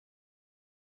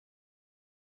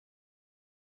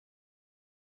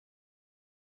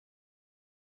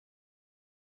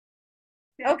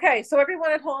Okay, so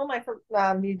everyone at home,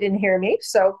 you didn't hear me,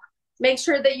 so make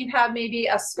sure that you have maybe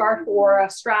a scarf or a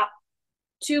strap,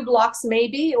 2 blocks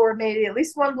maybe, or maybe at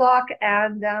least 1 block,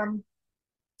 and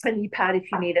a knee pad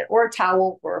if you need it, or a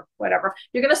towel or whatever.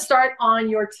 You're going to start on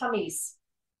your tummies.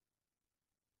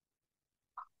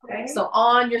 Okay, so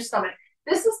on your stomach.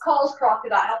 This is called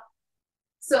crocodile.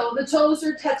 So the toes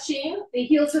are touching, the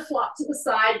heels are flopped to the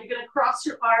side. You're going to cross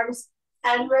your arms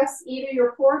and rest either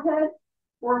your forehead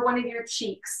or one of your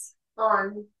cheeks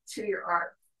on to your arm.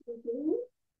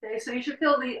 Okay, so you should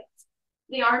feel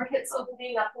the armpits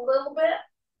opening up a little bit,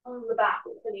 on the back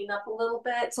opening up a little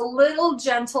bit. It's a little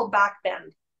gentle back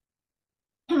bend.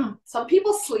 Some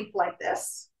people sleep like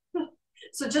this,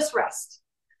 so just rest.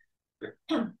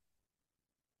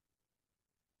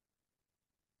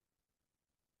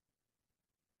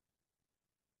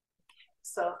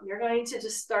 So you're going to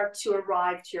just start to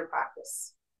arrive to your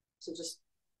practice. So just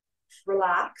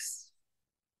relax,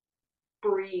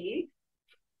 breathe,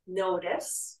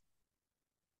 notice.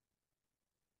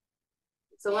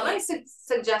 So when I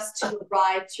suggest to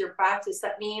arrive to your practice,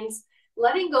 that means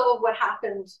letting go of what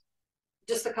happened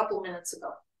just a couple minutes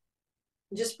ago.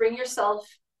 Just bring yourself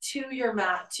to your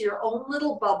mat, to your own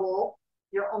little bubble,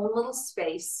 your own little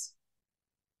space,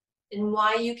 and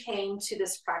why you came to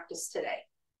this practice today.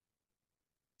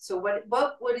 So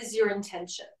what is your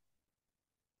intention?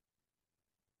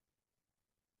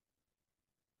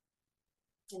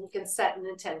 And you can set an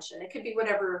intention. It could be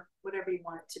whatever you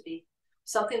want it to be.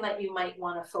 Something that you might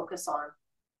want to focus on.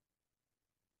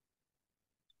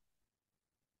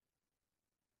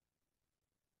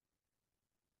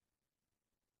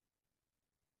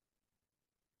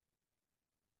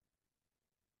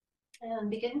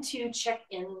 And begin to check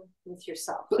in with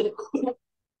yourself.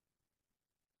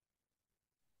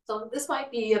 So this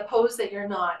might be a pose that you're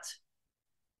not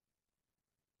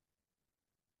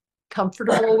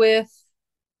comfortable with.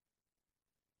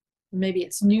 Maybe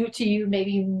it's new to you.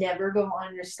 Maybe you never go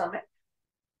on your stomach.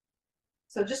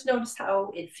 So just notice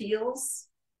how it feels,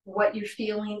 what you're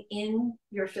feeling in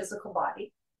your physical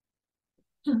body.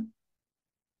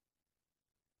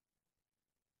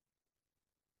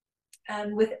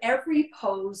 And with every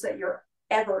pose that you're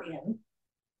ever in,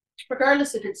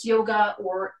 regardless if it's yoga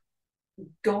or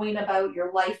going about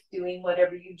your life, doing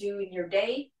whatever you do in your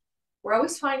day, we're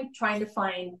always trying to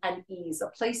find an ease, a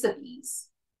place of ease.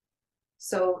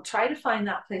 So try to find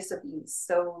that place of ease.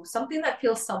 So something that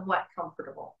feels somewhat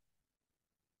comfortable.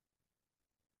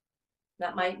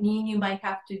 That might mean you might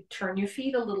have to turn your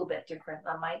feet a little bit different.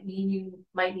 That might mean you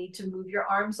might need to move your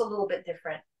arms a little bit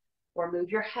different or move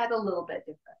your head a little bit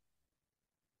different.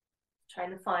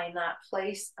 Trying to find that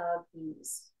place of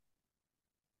ease.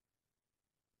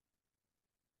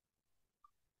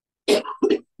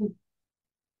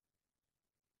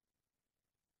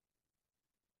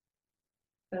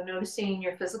 So noticing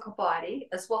your physical body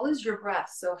as well as your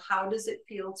breath. So how does it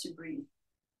feel to breathe?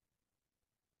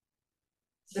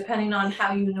 Depending on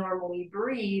how you normally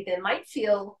breathe, it might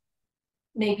feel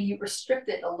maybe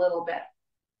restricted a little bit.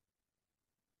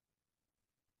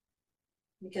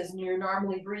 Because you're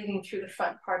normally breathing through the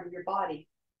front part of your body.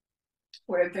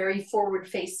 We're a very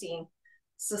forward-facing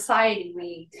society.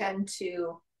 We tend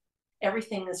to,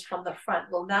 everything is from the front.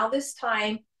 Well, now this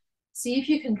time, see if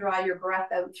you can draw your breath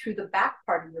out through the back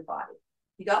part of your body.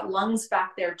 You got lungs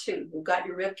back there too. You've got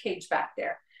your rib cage back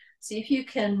there. See if you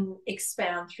can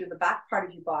expand through the back part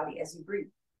of your body as you breathe.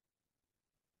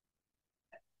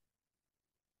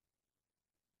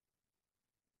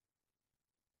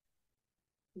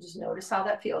 Just notice how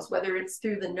that feels, whether it's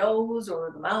through the nose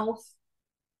or the mouth.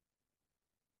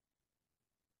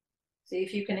 See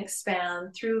if you can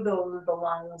expand through the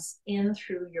lungs, in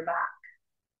through your back.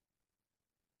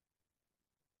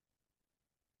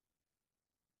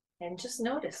 And just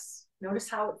notice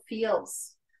how it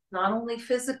feels, not only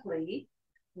physically,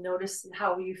 notice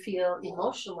how you feel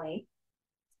emotionally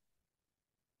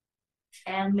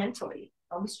and mentally.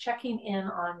 Always checking in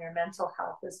on your mental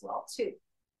health as well too.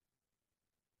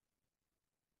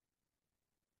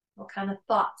 What kind of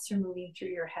thoughts are moving through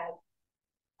your head?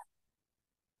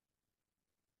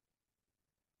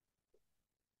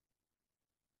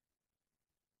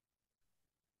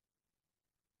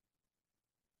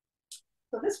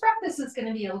 So this practice is going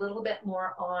to be a little bit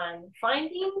more on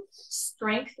finding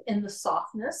strength in the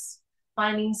softness,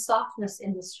 finding softness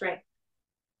in the strength.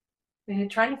 We're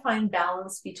trying to find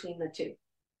balance between the two.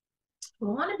 We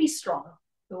want to be strong.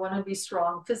 We want to be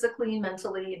strong physically,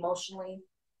 mentally, emotionally,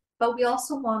 but we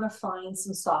also want to find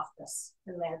some softness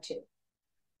in there too.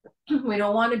 We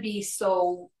don't want to be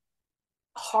so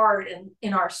hard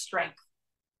in our strength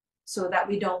so that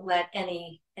we don't let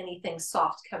any anything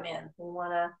soft come in. We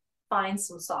want to find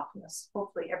some softness.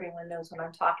 Hopefully everyone knows what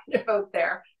I'm talking about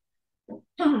there.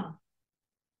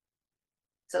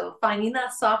 So finding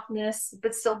that softness,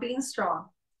 but still being strong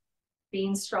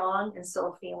and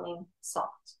still feeling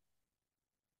soft.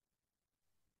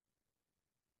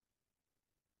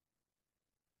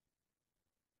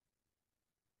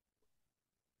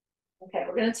 Okay,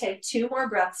 we're going to take 2 more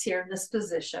breaths here in this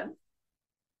position.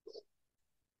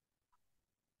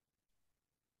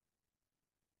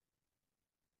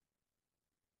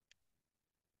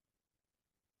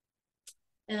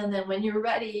 And then when you're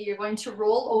ready, you're going to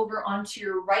roll over onto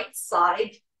your right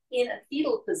side in a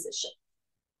fetal position.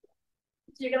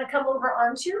 So you're going to come over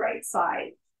onto your right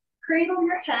side, cradle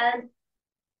your head.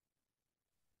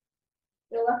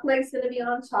 Your left leg's going to be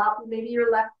on top, and maybe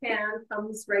your left hand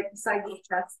comes right beside your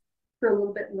chest for a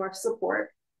little bit more support.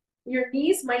 Your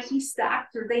knees might be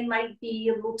stacked or they might be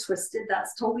a little twisted.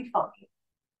 That's totally fine.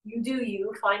 You do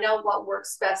you. Find out what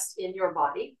works best in your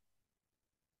body.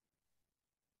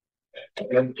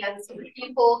 And some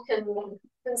people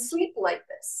can sleep like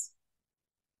this.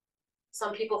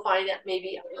 Some people find it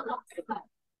maybe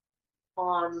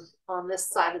on this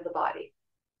side of the body.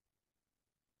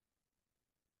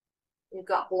 You've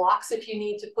got blocks if you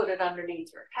need to put it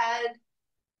underneath your head.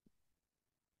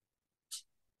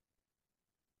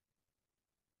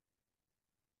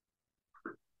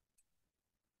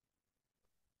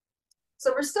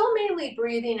 So we're still mainly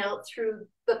breathing out through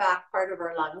the back part of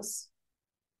our lungs.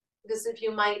 Because if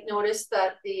you might notice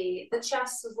that the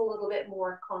chest is a little bit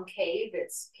more concave,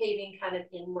 it's caving kind of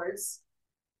inwards.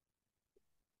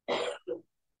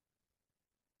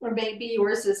 Or maybe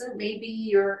yours isn't. Maybe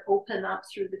you're open up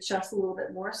through the chest a little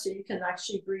bit more so you can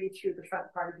actually breathe through the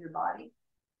front part of your body.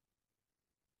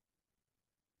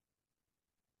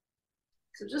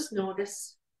 So just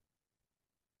notice.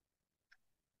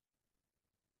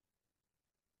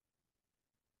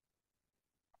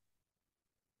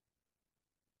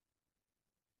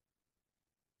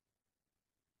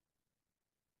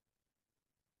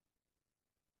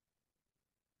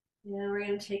 And we're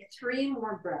going to take 3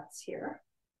 more breaths here.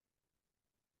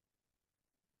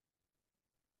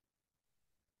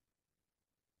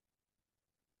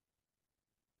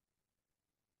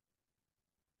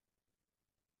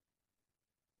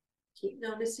 Keep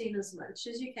noticing as much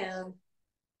as you can.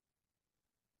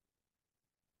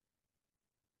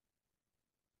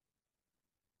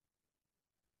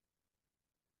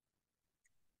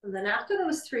 And then after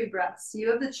those 3 breaths,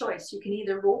 you have the choice. You can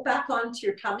either roll back onto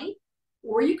your tummy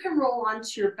or you can roll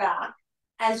onto your back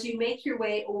as you make your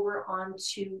way over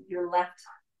onto your left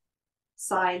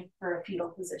side for a fetal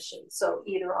position. So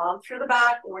either on through the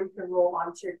back or you can roll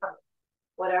onto your tummy.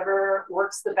 Whatever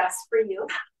works the best for you.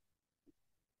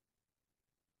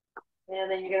 And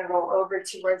then you're going to roll over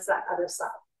towards that other side.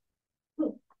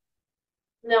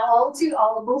 Now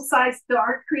all both sides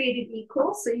are created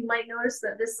equal. So you might notice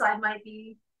that this side might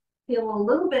be feeling a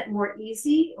little bit more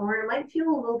easy, or it might feel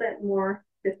a little bit more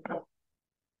difficult.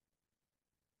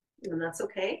 And that's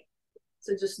okay.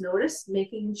 So just notice,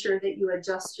 making sure that you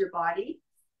adjust your body.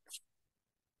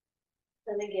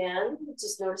 And again,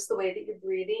 just notice the way that you're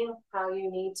breathing, how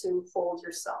you need to fold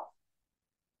yourself.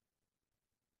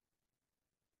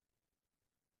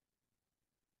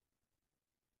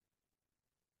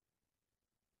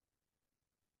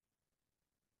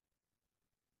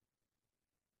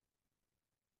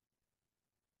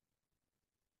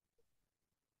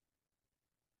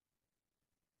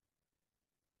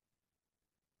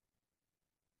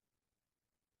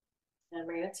 And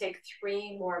we're going to take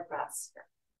 3 more breaths here.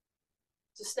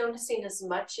 Just noticing as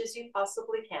much as you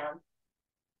possibly can.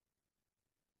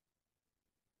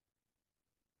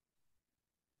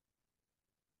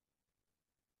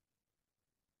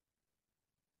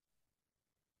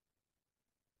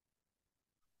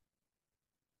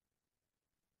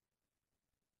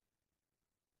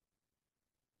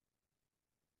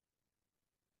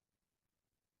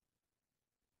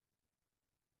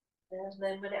 And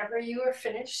then whenever you are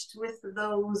finished with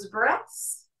those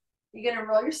breaths, you're going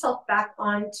to roll yourself back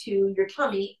onto your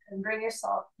tummy and bring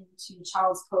yourself into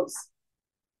child's pose.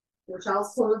 So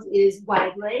child's pose is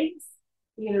wide legs.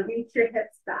 You're going to reach your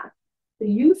hips back. So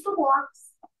use the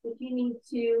blocks if you need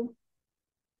to.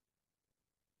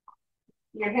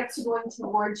 Your hips are going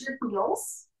towards your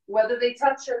heels. Whether they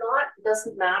touch or not, it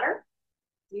doesn't matter.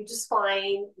 You just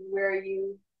find where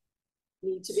you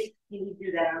need to be. Can you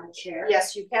do that on the chair?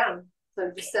 Yes, you can.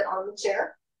 So just sit on the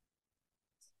chair.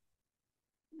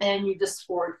 And you just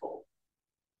forward fold.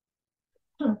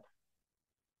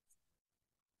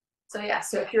 So yeah,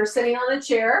 so if you're sitting on the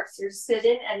chair, so you're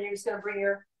sitting and you're just going to bring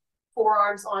your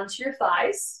forearms onto your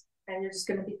thighs. And you're just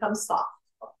going to become soft.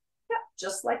 Yeah,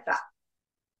 just like that.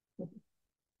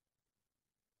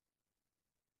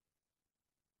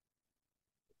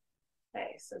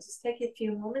 Okay, so just take a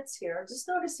few moments here, just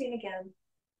noticing again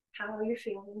how you're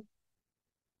feeling.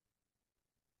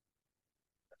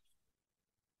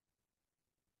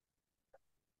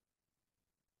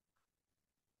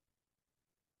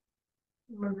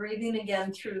 We're breathing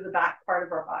again through the back part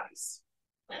of our bodies.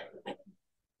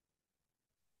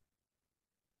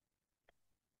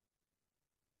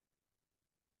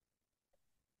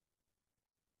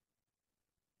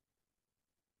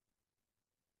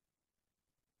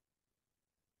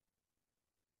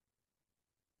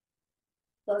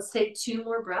 Let's take 2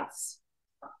 more breaths.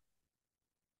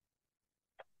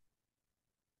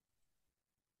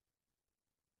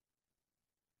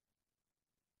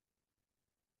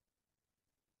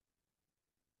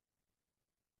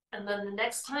 And then the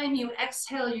next time you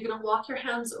exhale, you're going to walk your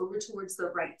hands over towards the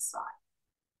right side.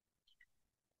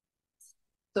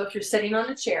 So if you're sitting on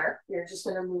a chair, you're just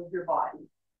going to move your body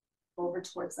over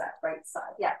towards that right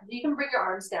side. Yeah, you can bring your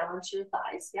arms down onto your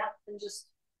thighs. Yeah, and just,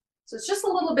 so it's just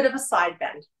a little bit of a side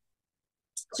bend.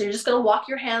 So you're just going to walk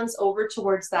your hands over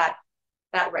towards that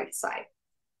right side.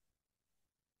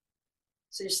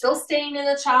 So you're still staying in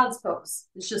a child's pose.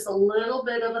 It's just a little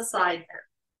bit of a side bend.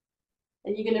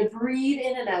 And you're going to breathe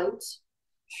in and out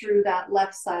through that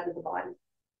left side of the body.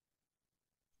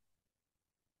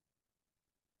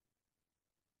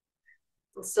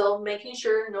 And still making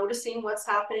sure, noticing what's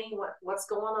happening, what's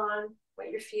going on,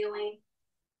 what you're feeling.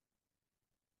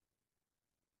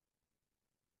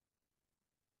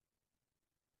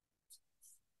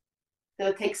 So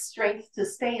it takes strength to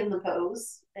stay in the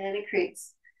pose, and it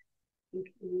creates,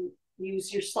 you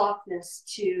use your softness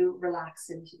to relax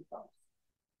into the pose.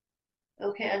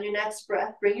 Okay, on your next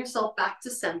breath, bring yourself back to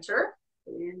center,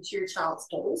 into your child's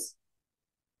pose.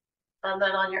 And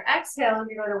then on your exhale,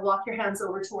 you're going to walk your hands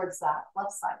over towards that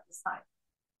left side this time.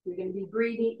 You're going to be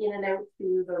breathing in and out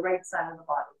through the right side of the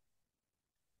body.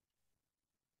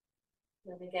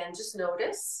 And again, just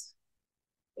notice.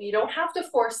 You don't have to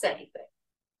force anything.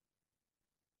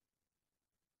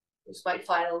 You just might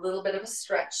find a little bit of a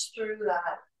stretch through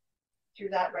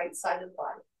that right side of the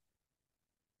body.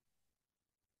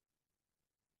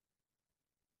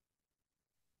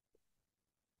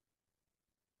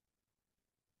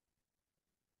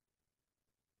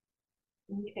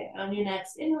 Okay, on your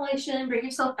next inhalation, bring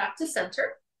yourself back to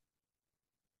center.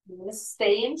 You're going to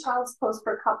stay in child's pose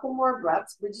for a couple more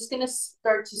breaths. We're just going to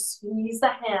start to squeeze the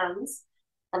hands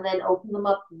and then open them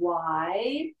up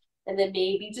wide. And then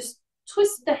maybe just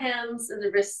twist the hands and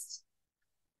the wrists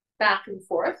back and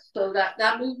forth. So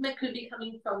that movement could be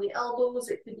coming from the elbows,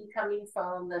 it could be coming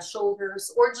from the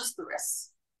shoulders, or just the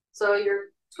wrists. So you're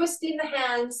twisting the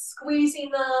hands,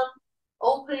 squeezing them,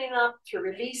 opening up to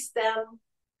release them,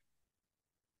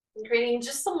 and creating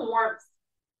just some warmth,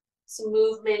 some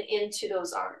movement into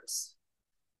those arms.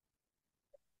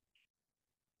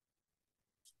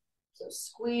 So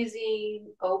squeezing,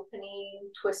 opening,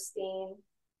 twisting,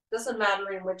 doesn't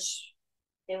matter in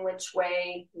which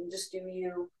way, you just do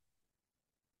you.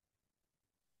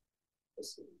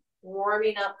 Just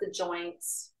warming up the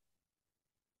joints,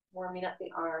 warming up the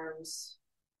arms.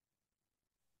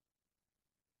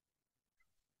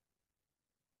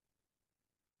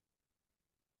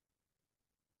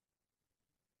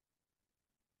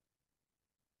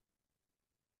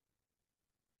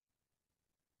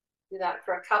 Do that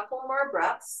for a couple more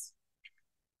breaths.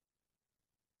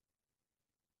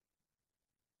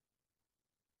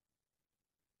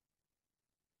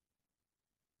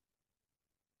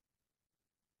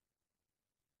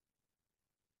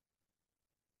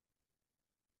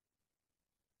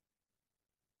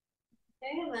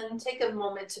 Okay, and then take a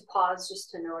moment to pause just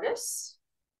to notice.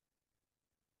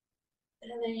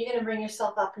 And then you're going to bring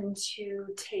yourself up into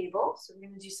table. So we're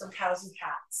going to do some cows and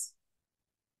cats.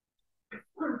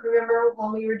 Remember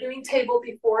when we were doing table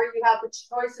before, you have the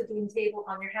choice of doing table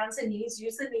on your hands and knees.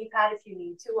 Use the knee pad if you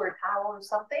need to, or a towel or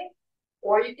something.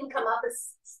 Or you can come up and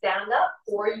stand up,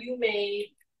 or you may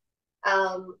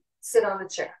sit on a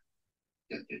chair.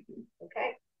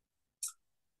 Okay.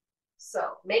 So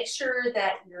make sure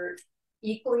that you're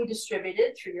equally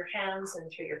distributed through your hands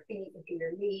and through your feet and through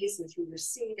your knees and through your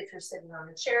seat if you're sitting on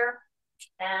a chair.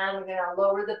 And we're going to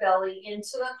lower the belly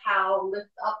into the cow,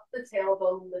 lift up the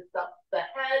tailbone, lift up the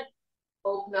head,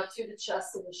 open up through the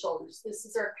chest and the shoulders. This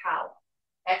is our cow.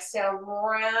 Exhale,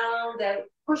 round out,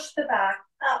 push the back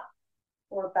up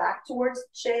or back towards the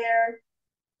chair,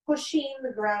 pushing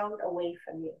the ground away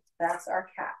from you. That's our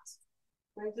cat.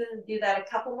 We're going to do that a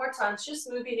couple more times,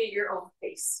 just moving at your own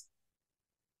pace.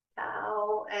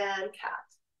 Cow and cat.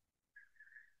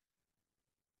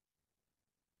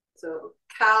 So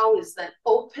cow is then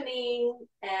opening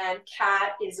and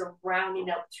cat is a rounding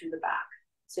out through the back.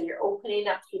 So you're opening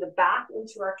up through the back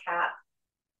into our cat.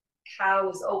 Cow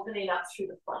is opening up through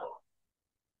the front.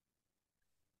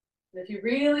 And if you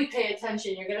really pay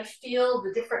attention, you're going to feel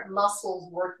the different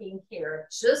muscles working here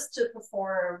just to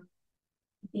perform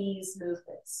these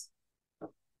movements.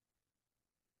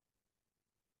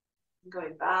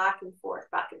 Going back and forth,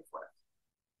 back and forth.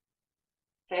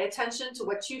 Pay attention to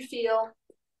what you feel.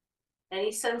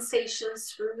 Any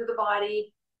sensations through the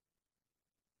body.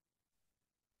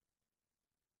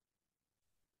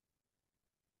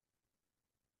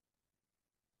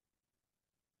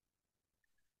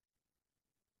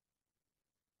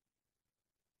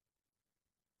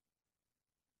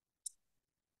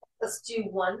 Let's do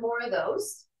one more of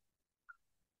those.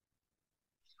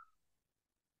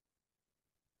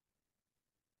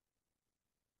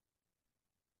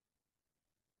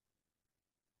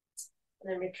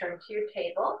 And then return to your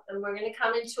table. And we're going to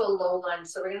come into a low lunge.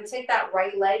 So we're going to take that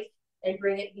right leg and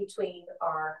bring it between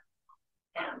our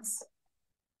hands.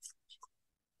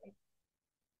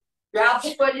 Grab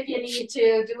the foot if you need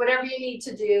to. Do whatever you need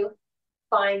to do.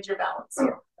 Find your balance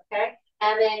here. Okay?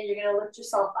 And then you're going to lift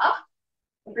yourself up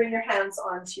and bring your hands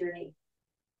onto your knee.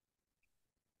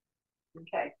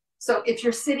 Okay? So if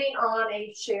you're sitting on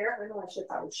a chair, I don't know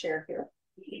if I would share here,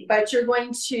 but you're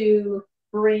going to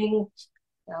bring,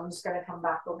 now I'm just going to come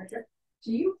back over here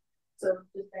to you. So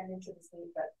just bend into this knee,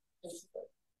 but this is the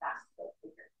back foot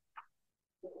here.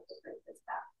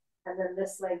 And then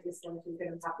this leg is going to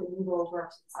have to move over to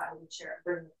the side of the chair,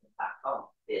 bring it back. Oh,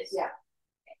 this. Yeah.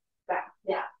 Back.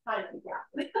 Yeah. Kind of. Yeah.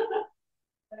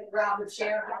 I'm going to grab the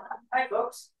chair. Hi,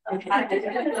 folks.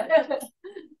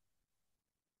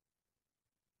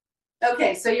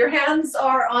 Okay, so your hands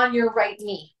are on your right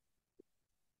knee.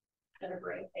 I'm going to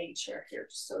bring a chair here.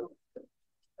 So,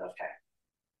 okay.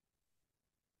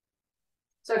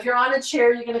 So if you're on a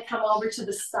chair, you're going to come over to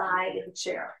the side of the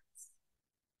chair.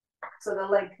 So the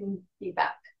leg can be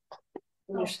back.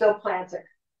 And you're still planted.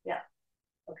 Yeah.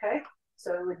 Okay.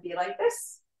 So it would be like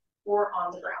this or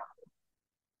on the ground.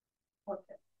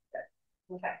 Okay.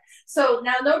 Good. Okay. So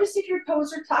now notice if your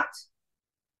toes are tucked.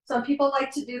 Some people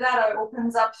like to do that. It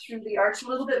opens up through the arch a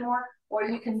little bit more. Or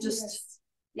you can just,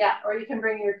 yeah, or you can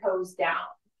bring your toes down.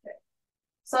 Okay.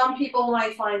 Some people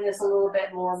might find this a little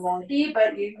bit more wonky,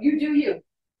 but you do you.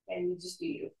 And you just do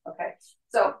you. Okay.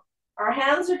 So our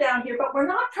hands are down here, but we're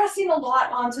not pressing a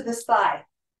lot onto this thigh,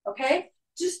 okay?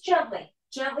 Just gently,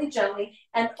 gently, gently,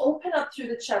 and open up through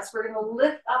the chest. We're going to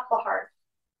lift up the heart.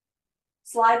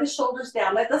 Slide the shoulders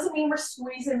down. That doesn't mean we're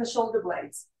squeezing the shoulder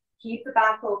blades. Keep the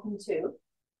back open too,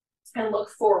 and look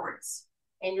forwards.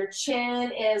 And your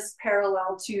chin is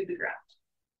parallel to the ground,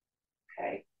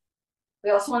 okay?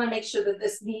 We also want to make sure that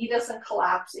this knee doesn't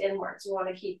collapse inwards. We want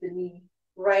to keep the knee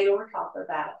right over top of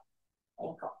that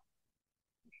ankle.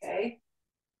 Okay,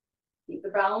 keep the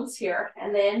balance here,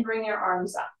 and then bring your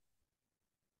arms up.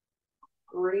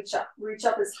 Reach up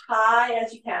as high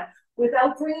as you can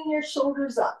without bringing your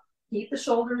shoulders up. Keep the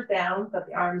shoulders down, but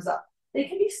the arms up. They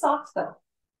can be soft though.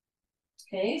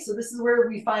 Okay, so this is where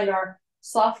we find our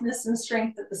softness and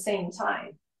strength at the same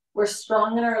time. We're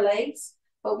strong in our legs,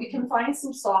 but we can find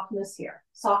some softness here.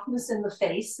 Softness in the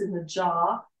face, in the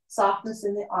jaw, softness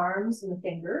in the arms and the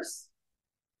fingers.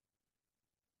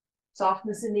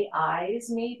 Softness in the eyes,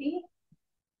 maybe.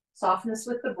 Softness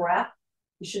with the breath.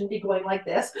 You shouldn't be going like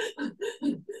this.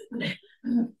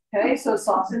 Okay, so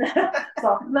soften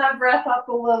that breath up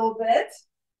a little bit.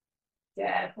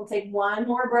 Good. We'll take one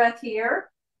more breath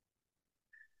here.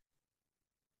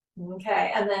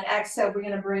 Okay, and then exhale, we're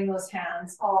going to bring those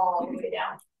hands all the way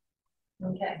down.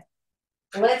 Okay.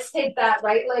 Let's take that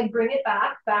right leg, bring it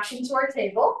back into our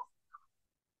table.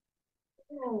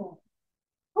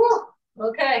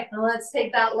 Okay, and let's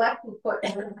take that left foot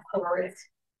forward.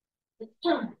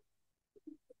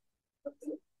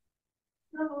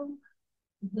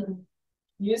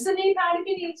 Use the knee pad if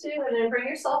you need to, and then bring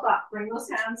yourself up. Bring those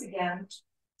hands again.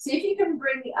 See if you can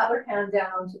bring the other hand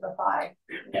down to the thigh.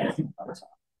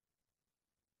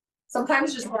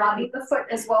 Sometimes just grabbing the foot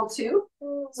as well too.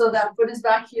 So that foot is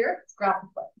back here. Grab the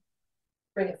foot.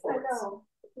 Bring it forward. I know.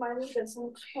 My knee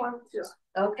doesn't want to.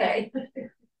 Okay.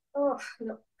 Oh,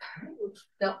 no.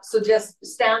 No, so just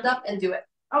stand up and do it.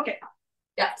 Okay.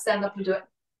 Yeah, stand up and do it.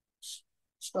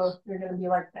 So you're going to be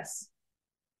like this.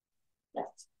 Yeah.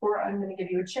 Or I'm going to give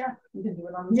you a chair. You can do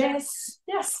it on the chair.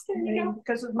 Yes, there you go.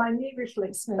 Because of my knee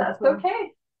replacement. That's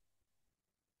okay.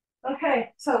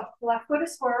 Okay, so left foot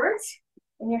is forwards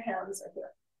and your hands are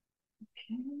here.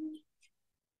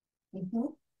 Okay.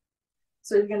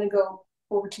 So you're going to go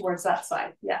over towards that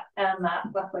side. Yeah, and that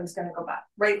left leg's gonna go back.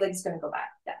 Right leg's gonna go back.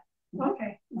 Yeah.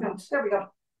 Okay, good. There we go.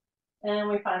 And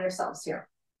we find ourselves here.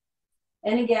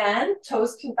 And again,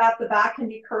 toes at the back can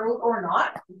be curled or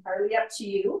not, entirely up to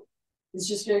you. It's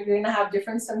just you're gonna have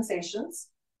different sensations.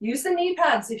 Use the knee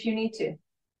pads if you need to.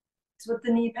 That's what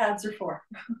the knee pads are for.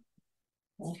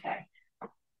 Okay.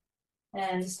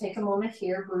 And just take a moment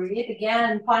here, breathe.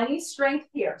 Again, finding strength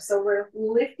here. So we're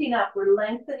lifting up, we're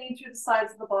lengthening through the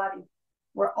sides of the body.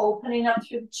 We're opening up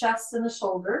through the chest and the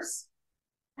shoulders.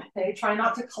 Okay, try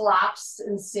not to collapse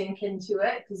and sink into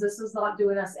it because this is not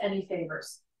doing us any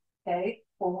favors. Okay,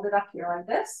 hold it up here like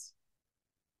this.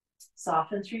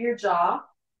 Soften through your jaw,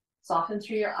 soften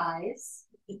through your eyes.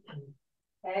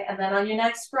 Okay, and then on your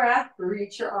next breath,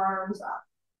 reach your arms up.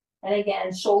 And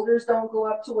again, shoulders don't go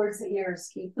up towards the ears.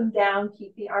 Keep them down,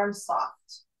 keep the arms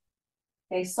soft.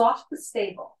 Okay, soft but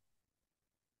stable.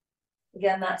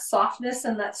 Again, that softness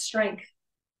and that strength,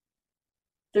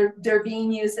 they're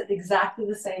being used at exactly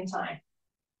the same time.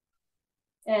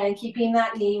 And keeping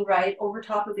that knee right over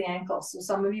top of the ankle. So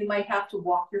some of you might have to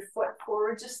walk your foot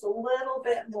forward just a little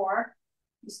bit more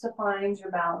just to find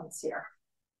your balance here.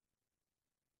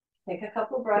 Take a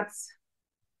couple breaths.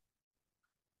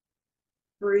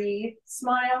 Breathe,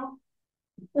 smile.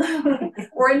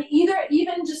 Or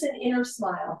even just an inner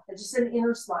smile. Just an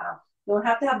inner smile. You don't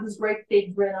have to have this great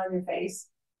big grin on your face.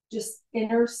 Just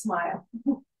inner smile.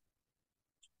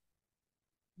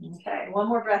 Okay, one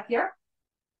more breath here.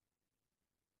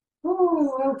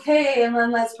 Ooh, okay, and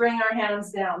then let's bring our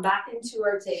hands down back into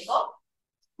our table.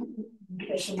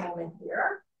 Take a moment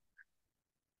here.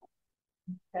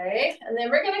 Okay, and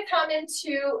then we're gonna come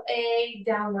into a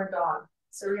downward dog.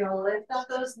 So we're gonna lift up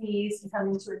those knees and come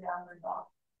into a downward dog.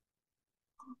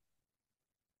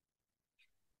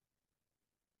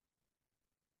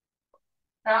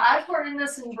 Now, as we're in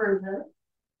this inversion,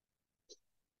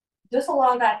 just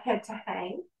allow that head to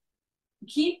hang.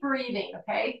 Keep breathing,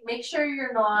 okay? Make sure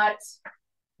you're not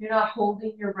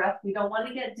holding your breath. We don't want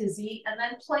to get dizzy. And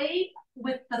then play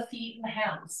with the feet and the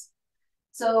hands.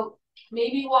 So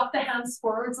maybe walk the hands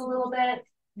forwards a little bit.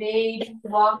 Maybe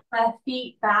walk the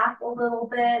feet back a little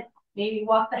bit. Maybe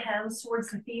walk the hands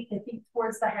towards the feet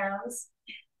towards the hands.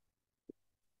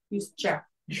 Use the chair.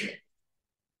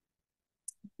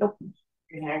 Nope.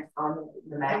 Your hands on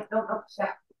the mat. Nope.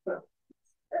 Yeah.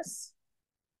 This.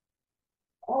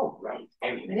 Oh, right.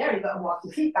 There you go. Walk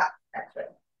the feet back. That's right.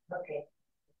 Okay.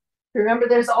 Remember,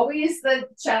 there's always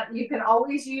you can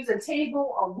always use a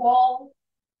table, a wall,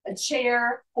 a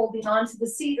chair, holding onto the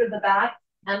seat or the back,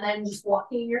 and then just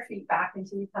walking your feet back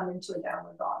until you come into a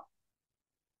downward dog.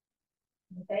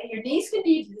 Okay, your knees can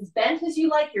be as bent as you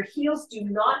like. Your heels do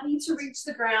not need to reach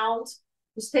the ground.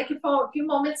 Just take a few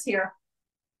moments here.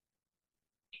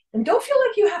 And don't feel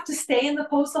like you have to stay in the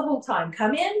pose the whole time.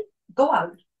 Come in, go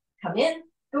out. Come in,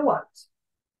 go out.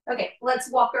 Okay, let's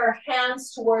walk our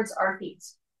hands towards our feet.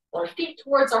 Or feet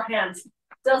towards our hands.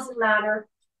 Doesn't matter.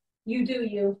 You do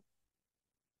you.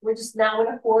 We're just now in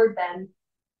a forward bend.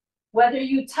 Whether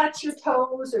you touch your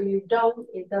toes or you don't,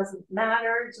 it doesn't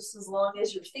matter, just as long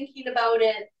as you're thinking about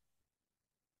it.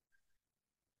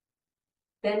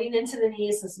 Bending into the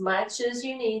knees as much as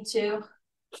you need to.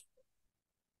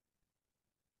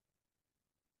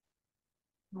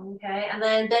 Okay, and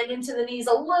then bend into the knees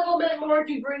a little bit more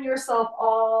to bring yourself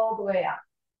all the way up.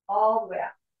 All the way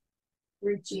up.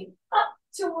 Reaching up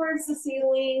towards the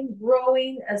ceiling,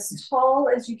 growing as tall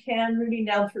as you can, rooting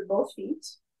down through both feet.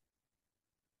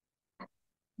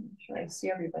 I'm sure I see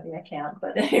everybody, I can't,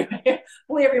 but anyway,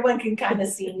 hopefully everyone can kind of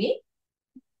see me.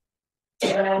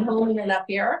 And I'm holding it up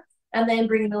here, and then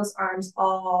bringing those arms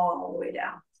all the way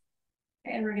down.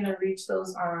 And we're gonna reach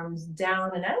those arms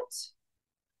down and out.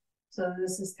 So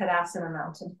this is Tadasana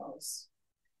mountain pose.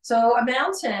 So a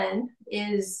mountain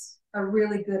is a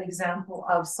really good example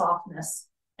of softness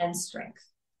and strength.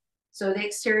 So the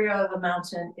exterior of a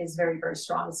mountain is very, very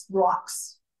strong. It's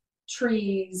rocks,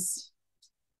 trees,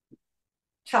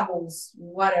 pebbles,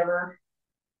 whatever.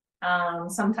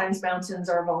 Sometimes mountains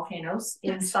are volcanoes.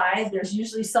 Inside, there's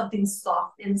usually something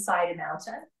soft inside a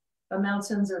mountain. But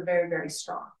mountains are very, very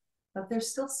strong. But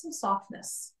there's still some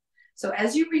softness. So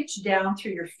as you reach down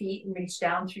through your feet and reach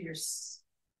down through your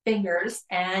fingers,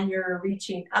 and you're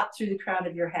reaching up through the crown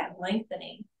of your head,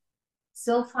 lengthening,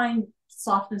 still find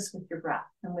softness with your breath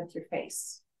and with your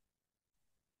face.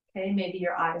 Okay, maybe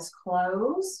your eyes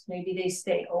close, maybe they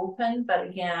stay open, but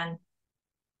again,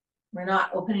 we're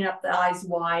not opening up the eyes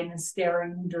wide and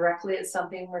staring directly at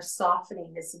something. We're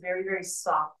softening. It's a very, very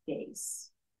soft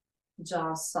gaze.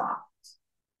 Jaw soft.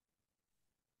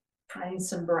 Finding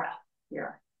some breath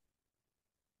here.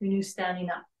 Renew standing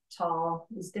up. tall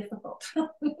is difficult.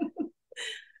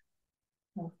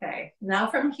 Okay, now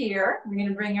from here, we're going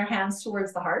to bring your hands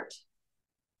towards the heart.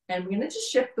 And we're going to just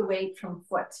shift the weight from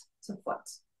foot to foot.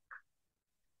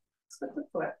 Flip the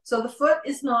foot. So the foot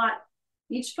is not,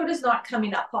 each foot is not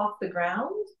coming up off the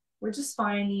ground. We're just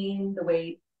finding the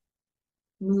weight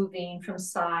moving from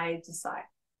side to side,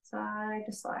 side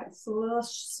to side. It's a little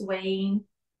swaying.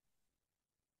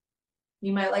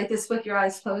 You might like this with your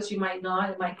eyes closed. You might not.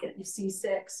 It might get you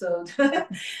seasick. So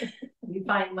you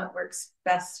find what works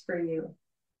best for you.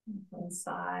 From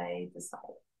side to side.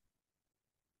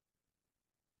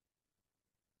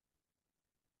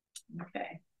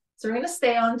 Okay. So we're going to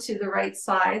stay on to the right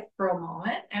side for a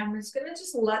moment, and we're just going to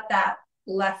just let that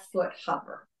left foot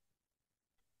hover.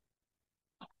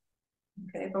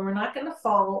 Okay, but we're not going to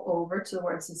fall over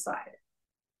towards the side.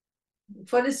 The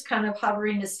foot is kind of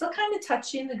hovering, it's still kind of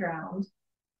touching the ground.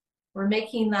 We're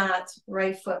making that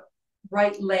right foot,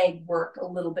 right leg work a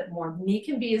little bit more. The knee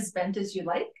can be as bent as you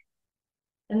like.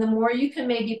 And the more you can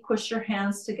maybe push your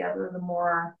hands together, the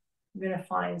more you're going to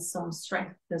find some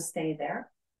strength to stay there.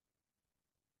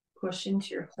 Push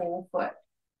into your whole foot.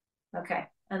 Okay,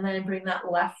 and then bring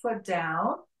that left foot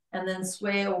down and then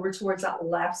sway over towards that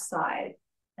left side.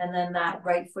 And then that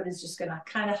right foot is just gonna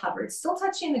kind of hover. It's still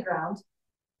touching the ground.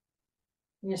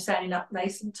 And you're standing up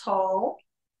nice and tall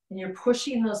and you're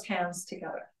pushing those hands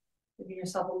together. Giving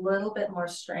yourself a little bit more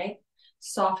strength.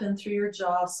 Soften through your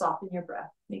jaw, soften your breath.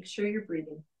 Make sure you're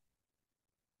breathing.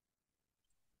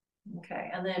 Okay,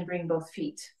 and then bring both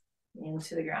feet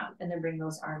into the ground and then bring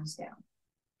those arms down.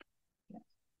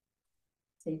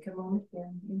 Take a moment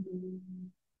here.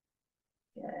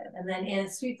 Good. And then in,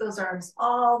 sweep those arms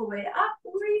all the way up,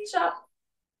 reach up.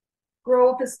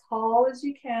 Grow up as tall as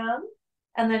you can.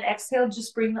 And then exhale,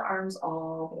 just bring the arms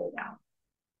all the way down.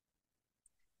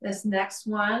 This next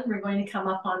one, we're going to come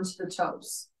up onto the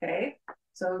toes, okay?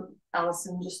 So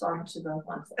Allison, just onto the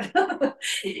one foot.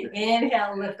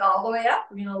 Inhale, lift all the way up.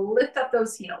 We're gonna lift up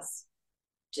those heels.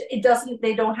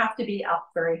 They don't have to be up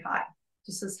very high.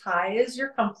 Just as high as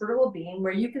you're comfortable being,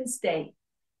 where you can stay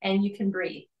and you can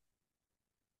breathe.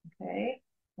 Okay,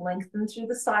 lengthen through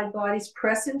the side bodies,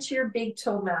 press into your big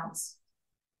toe mounds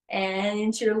and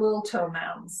into your little toe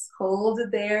mounds. Hold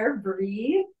it there,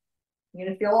 breathe. You're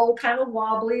gonna feel all kind of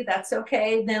wobbly, that's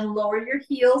okay. Then lower your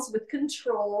heels with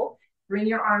control. Bring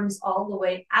your arms all the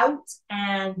way out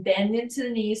and bend into the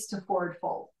knees to forward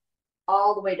fold.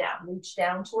 All the way down, reach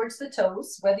down towards the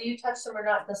toes. Whether you touch them or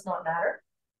not does not matter.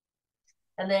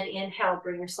 And then inhale,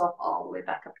 bring yourself all the way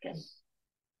back up again.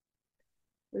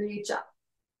 Reach up.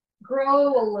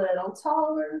 Grow a little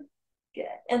taller. Good.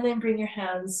 And then bring your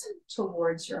hands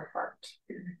towards your heart.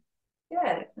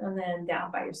 Good. And then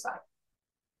down by your side.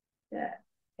 Good.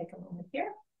 Take a moment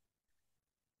here.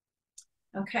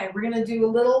 Okay, we're going to do a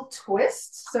little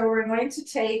twist. So we're going to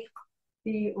take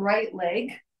the right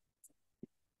leg.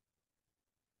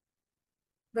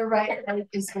 The right leg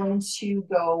is going to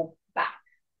go back.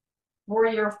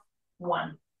 Warrior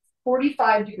one.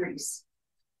 45 degrees.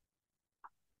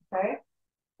 Okay.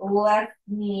 Left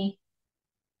knee.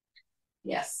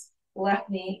 Yes. Left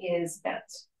knee is bent.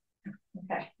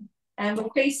 Okay. And we're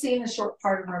facing the short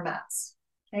part of our mats.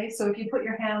 Okay. So if you put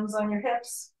your hands on your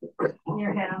hips,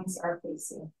 your hands are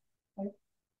facing. Okay.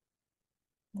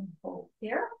 And hold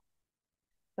here.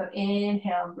 So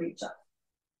inhale, reach up.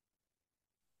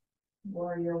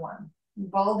 Warrior one.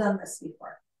 We've all done this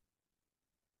before.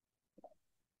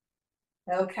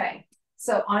 Okay.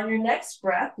 So on your next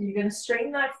breath, you're going to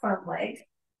straighten that front leg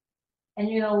and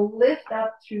you're going to lift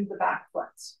up through the back foot.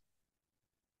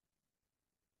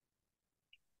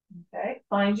 Okay.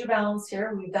 Find your balance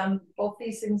here. We've done both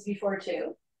these things before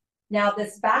too. Now the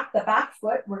back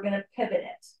foot, we're going to pivot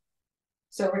it.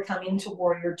 So we're coming to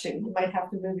warrior two. You might have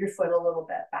to move your foot a little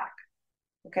bit back.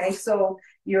 Okay. So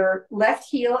your left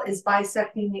heel is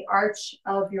bisecting the arch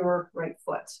of your right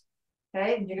foot.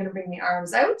 Okay. And you're going to bring the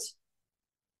arms out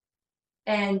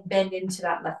and bend into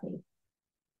that left knee.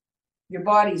 Your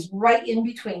body's right in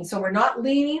between. So we're not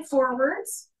leaning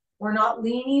forwards. We're not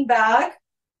leaning back.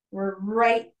 We're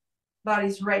right,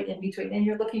 body's right in between. And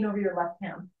you're looking over your left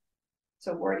hand.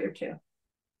 So warrior two.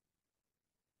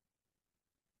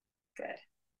 Good.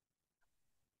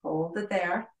 Hold it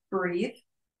there. Breathe.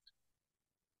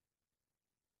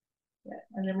 Good.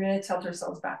 And then we're going to tilt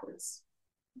ourselves backwards.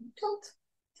 Tilt,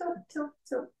 tilt, tilt,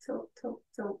 tilt, tilt, tilt,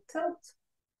 tilt, tilt.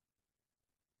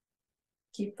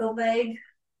 Keep the leg,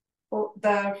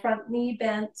 the front knee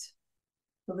bent.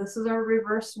 So this is our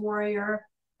reverse warrior.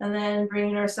 And then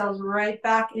bringing ourselves right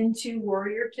back into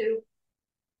warrior two.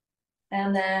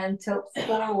 And then tilt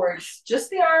forwards. Just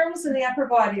the arms and the upper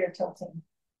body are tilting.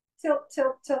 tilt,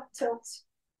 tilt, tilt, tilt.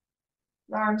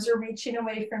 The arms are reaching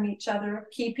away from each other,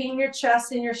 keeping your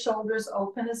chest and your shoulders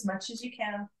open as much as you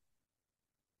can.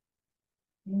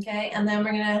 Okay, and then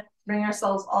we're gonna bring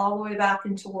ourselves all the way back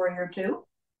into warrior two.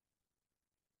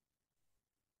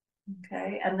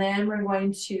 Okay, and then we're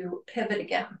going to pivot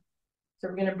again. So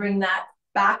we're gonna bring that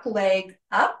back leg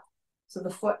up. So the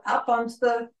foot up onto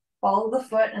the ball of the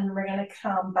foot, and we're gonna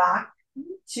come back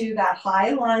to that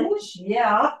high lunge,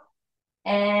 yeah.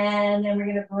 And then we're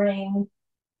gonna bring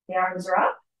the arms are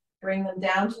up, bring them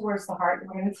down towards the heart, and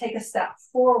we're gonna take a step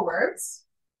forwards.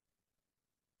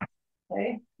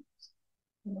 Okay,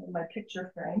 my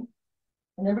picture frame.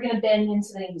 And then we're gonna bend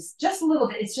into the knees just a little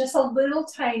bit. It's just a little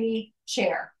tiny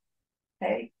chair,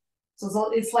 okay?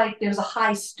 So it's like there's a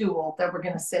high stool that we're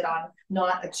gonna sit on,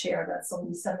 not a chair that's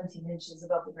only 17 inches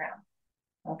above the ground.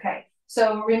 Okay,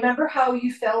 so remember how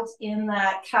you felt in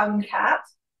that cow and cat?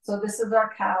 So this is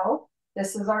our cow,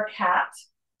 this is our cat.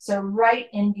 So right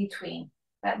in between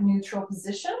that neutral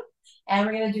position. And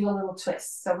we're gonna do a little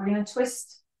twist. So we're gonna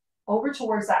twist over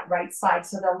towards that right side.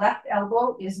 So the left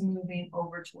elbow is moving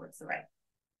over towards the right.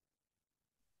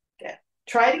 Good.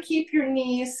 Try to keep your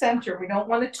knees centered. We don't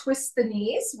want to twist the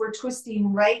knees. We're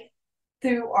twisting right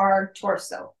through our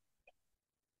torso.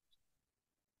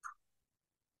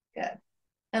 Good.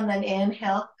 And then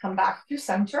inhale, come back to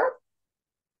center.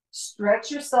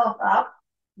 Stretch yourself up,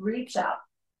 reach up.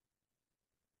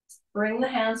 Bring the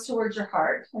hands towards your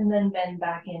heart and then bend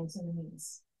back into the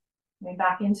knees. Bring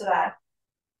back into that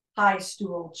high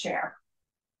stool chair.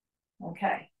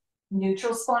 Okay.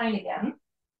 Neutral spine again.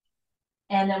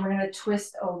 And then we're going to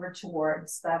twist over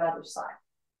towards that other side.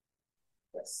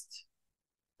 Twist.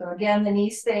 So again, the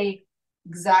knees stay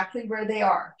exactly where they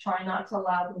are. Try not to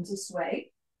allow them to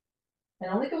sway.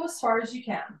 And only go as far as you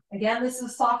can. Again, this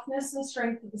is softness and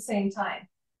strength at the same time.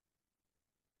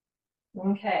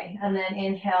 Okay, and then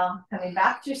inhale, coming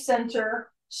back to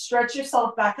center. Stretch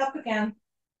yourself back up again.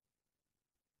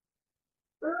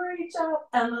 Reach up,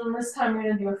 and then this time we're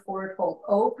going to do a forward fold.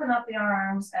 Open up the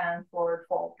arms and forward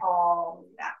fold all the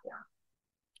way back down.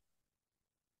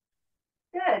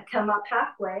 Good. Come up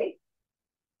halfway.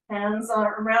 Hands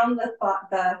are around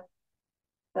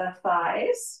the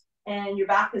thighs, and your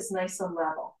back is nice and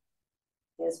level.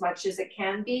 As much as it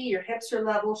can be. Your hips are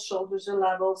level, shoulders are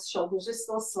level, shoulders are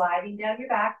still sliding down your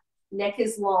back. Neck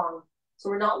is long. So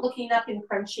we're not looking up and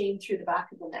crunching through the back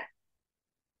of the neck.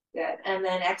 Good. And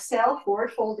then exhale,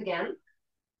 forward fold again.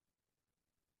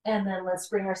 And then let's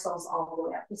bring ourselves all the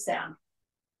way up to stand.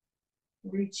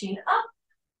 Reaching up.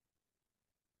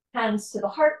 Hands to the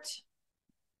heart.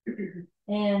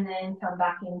 And then come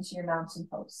back into your mountain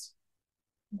pose.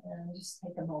 And just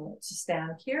take a moment to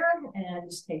stand here and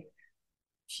just take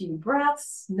a few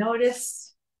breaths.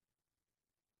 Notice.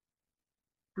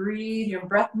 Breathe. Your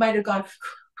breath might have gone.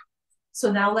 So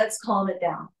now let's calm it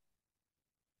down.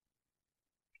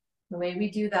 The way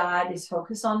we do that is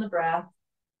focus on the breath.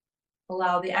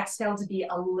 Allow the exhale to be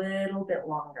a little bit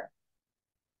longer.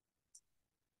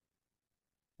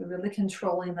 We're really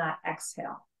controlling that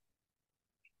exhale.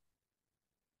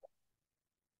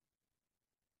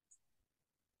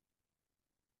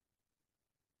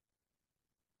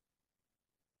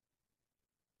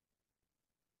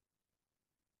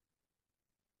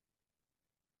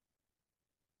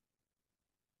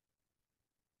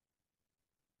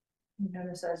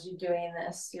 Notice as you're doing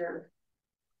this, you're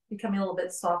becoming a little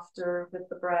bit softer with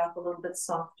the breath, a little bit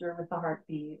softer with the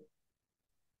heartbeat,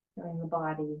 feeling the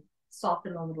body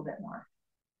soften a little bit more.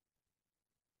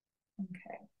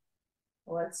 Okay,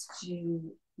 let's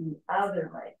do the other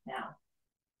leg now.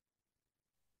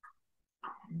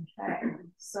 Okay,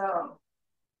 so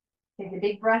take a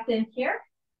big breath in here.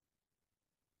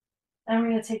 And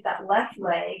we're going to take that left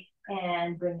leg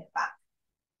and bring it back.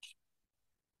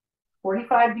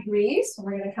 45 degrees.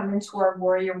 We're going to come into our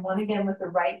warrior one again with the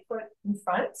right foot in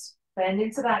front. Bend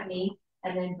into that knee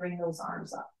and then bring those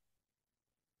arms up.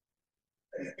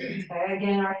 Okay,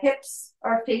 again, our hips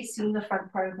are facing the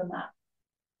front part of the mat.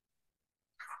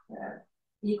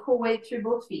 Equal weight through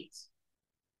both feet.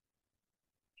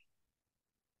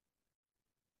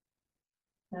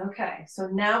 Okay, so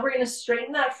now we're going to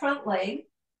straighten that front leg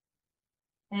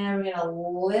and we're going to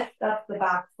lift up the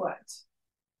back foot.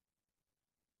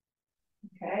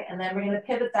 Okay, and then we're going to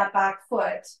pivot that back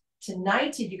foot to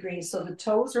 90 degrees so the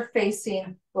toes are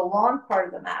facing the long part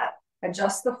of the mat.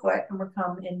 Adjust the foot and we'll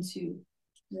come into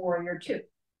warrior two.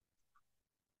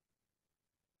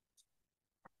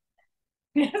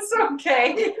 It's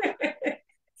okay.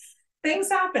 Things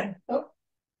happen. Oh.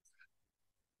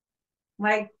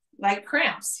 Like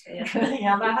cramps.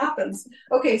 Yeah, that happens.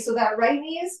 Okay, so that right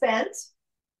knee is bent.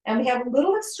 And we have a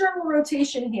little external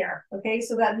rotation here, okay?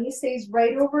 So that knee stays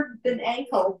right over the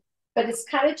ankle, but it's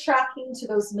kind of tracking to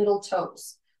those middle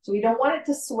toes. So we don't want it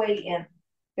to sway in,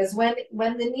 because when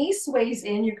the knee sways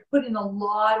in, you're putting a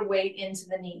lot of weight into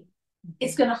the knee.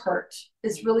 It's gonna hurt.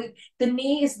 It's really, the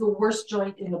knee is the worst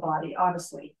joint in the body,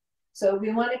 honestly. So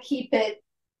we want to keep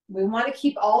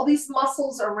all these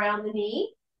muscles around the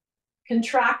knee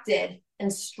contracted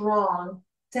and strong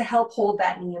to help hold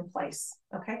that knee in place,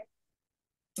 okay?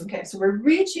 Okay, so we're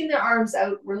reaching the arms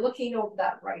out. We're looking over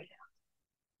that right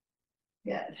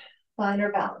hand. Good. Find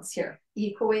our balance here.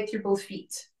 Equal weight through both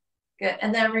feet. Good.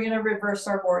 And then we're going to reverse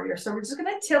our warrior. So we're just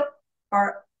going to tilt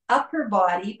our upper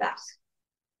body back.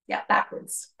 Yeah,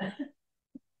 backwards.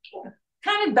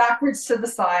 Kind of backwards to the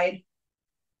side.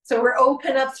 So we're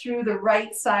open up through the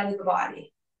right side of the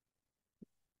body.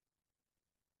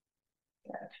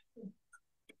 Good.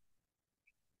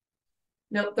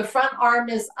 No, the front arm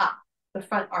is up. The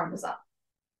front arm is up.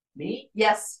 Me?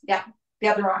 Yes, yeah. The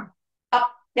other arm.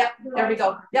 Up. Yep. There we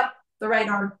go. Yep. The right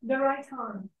arm. The right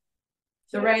arm.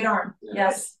 The right arm.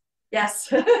 Yes. Yes.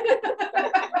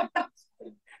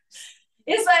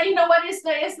 It's like, you know what?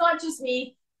 It's not just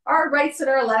me. Our rights and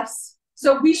our lefts.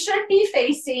 So we should be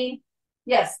facing,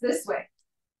 yes, this way.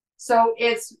 So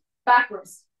it's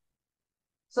backwards.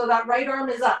 So that right arm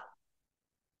is up.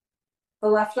 The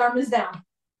left arm is down.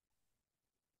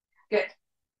 Good.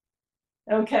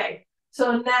 Okay.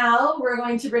 So now we're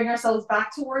going to bring ourselves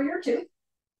back to warrior two.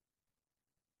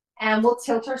 And we'll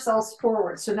tilt ourselves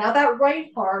forward. So now that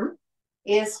right arm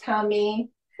is coming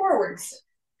forwards.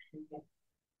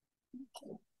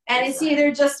 And it's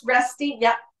either just resting,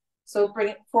 yep. So bring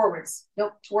it forwards.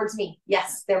 Nope, towards me.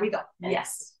 Yes, there we go.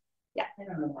 Yes. Yeah. I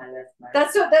don't know my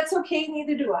left. That's okay,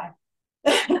 neither do I.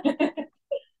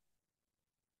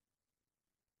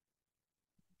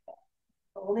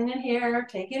 Holding it here,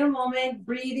 taking a moment,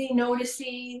 breathing,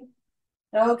 noticing.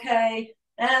 Okay.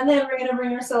 And then we're going to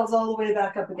bring ourselves all the way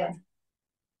back up again.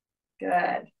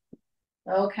 Good.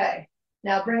 Okay.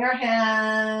 Now bring our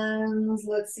hands.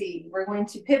 Let's see. We're going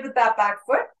to pivot that back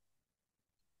foot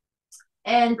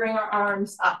and bring our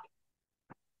arms up.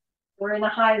 We're in a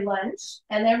high lunge.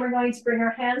 And then we're going to bring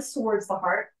our hands towards the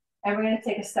heart and we're going to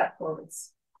take a step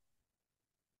forwards.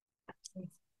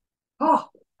 Oh,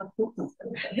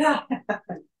 yeah.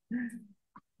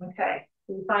 Okay.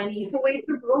 We find equal weight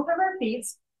through both of our feet.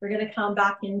 We're going to come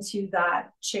back into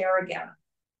that chair again.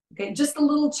 Okay, just a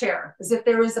little chair, as if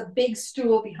there was a big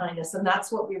stool behind us, and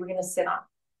that's what we were going to sit on.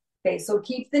 Okay, so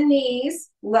keep the knees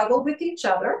level with each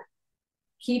other.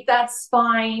 Keep that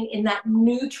spine in that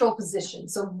neutral position,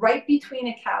 so right between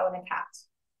a cow and a cat.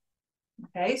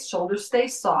 Okay, shoulders stay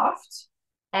soft,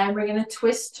 and we're going to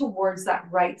twist towards that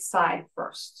right side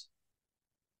first.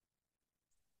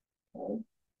 Okay.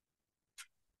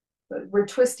 But we're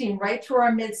twisting right through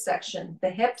our midsection. The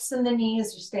hips and the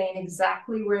knees are staying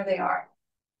exactly where they are.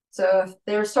 So if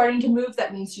they're starting to move,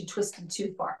 that means you twisted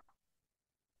too far.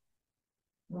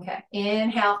 Okay,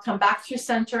 inhale, come back through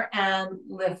center and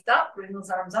lift up. Bring those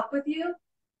arms up with you.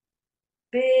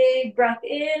 Big breath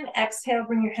in. Exhale,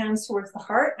 bring your hands towards the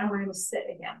heart, and we're going to sit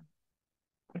again.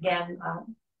 Again,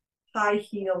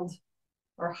 high-heeled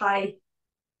or high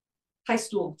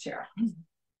stool chair.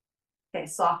 Okay,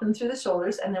 soften through the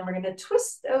shoulders, and then we're going to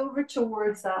twist over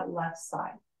towards that left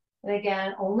side. And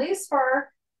again, only as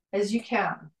far as you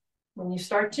can. When you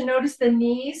start to notice the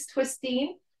knees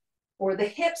twisting or the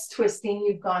hips twisting,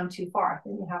 you've gone too far.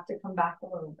 Then you have to come back a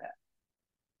little bit.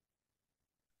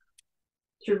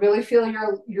 You really feel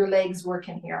your legs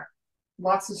working here.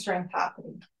 Lots of strength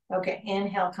happening. Okay,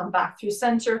 inhale, come back through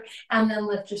center, and then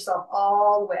lift yourself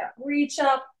all the way up. Reach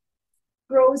up.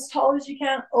 Grow as tall as you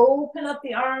can. Open up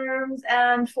the arms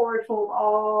and forward fold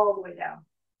all the way down.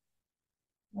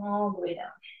 All the way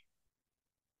down.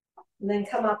 And then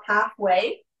come up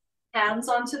halfway. Hands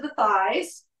onto the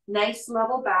thighs. Nice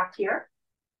level back here.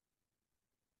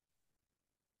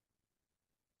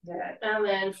 Good. And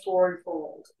then forward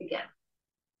fold again.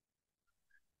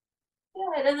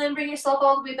 Good. And then bring yourself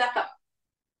all the way back up.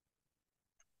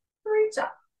 Reach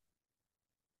up.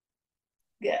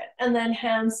 Good. And then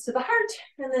hands to the heart,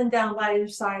 and then down by your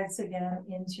sides again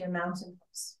into your mountain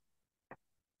pose.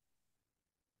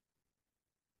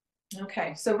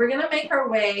 Okay, so we're going to make our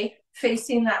way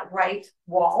facing that right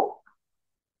wall.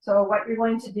 So what you're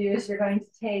going to do is you're going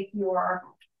to take your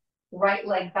right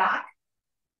leg back,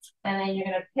 and then you're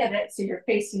going to pivot so you're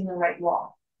facing the right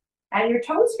wall. And your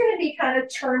toes are going to be kind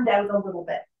of turned out a little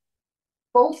bit.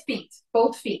 Both feet,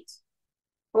 both feet.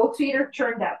 Both feet are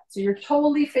turned out. So you're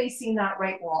totally facing that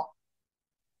right wall.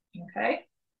 Okay?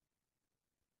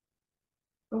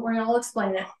 Don't worry, I'll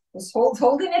explain it. Just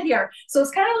holding it here. So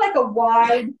it's kind of like a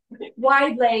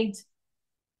wide-legged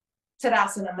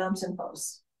Tadasana mountain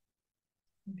pose.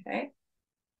 Okay.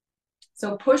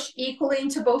 So push equally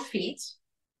into both feet.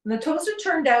 And the toes are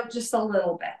turned out just a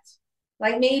little bit,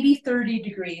 like maybe 30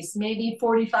 degrees, maybe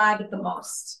 45 at the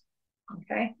most.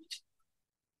 Okay.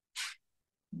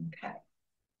 Okay.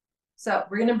 So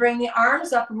we're going to bring the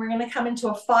arms up and we're going to come into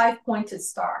a 5-pointed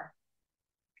star.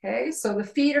 Okay, so the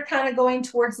feet are kind of going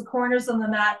towards the corners of the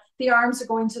mat. The arms are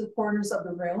going to the corners of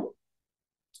the room.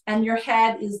 And your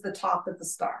head is the top of the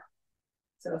star.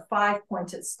 So a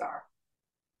 5-pointed star.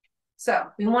 So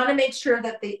we want to make sure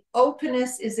that the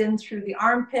openness is in through the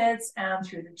armpits and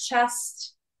through the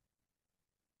chest.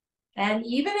 And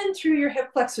even in through your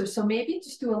hip flexors. So maybe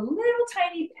just do a little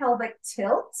tiny pelvic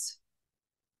tilt.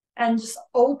 And just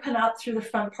open up through the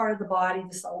front part of the body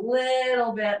just a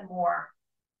little bit more.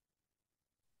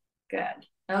 Good.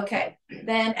 Okay.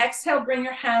 Then exhale, bring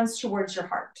your hands towards your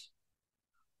heart.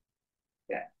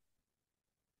 Good.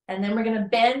 And then we're going to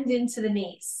bend into the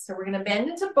knees. So we're going to bend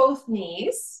into both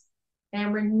knees.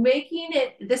 And we're making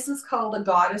it, this is called a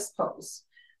goddess pose.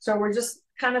 So we're just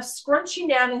kind of scrunching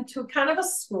down into kind of a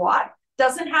squat.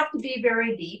 Doesn't have to be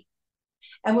very deep.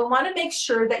 And we want to make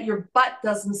sure that your butt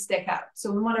doesn't stick out. So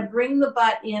we want to bring the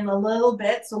butt in a little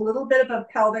bit. So a little bit of a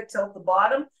pelvic tilt. The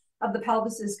bottom of the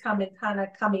pelvis is kind of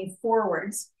coming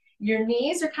forwards. Your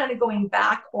knees are kind of going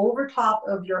back over top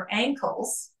of your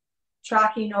ankles,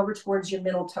 tracking over towards your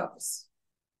middle toes.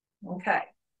 Okay.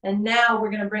 And now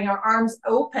we're going to bring our arms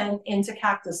open into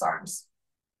cactus arms.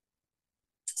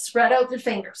 Spread out the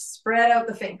fingers. Spread out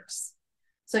the fingers.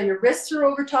 So your wrists are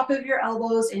over top of your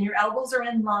elbows and your elbows are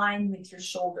in line with your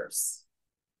shoulders.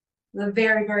 The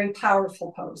very, very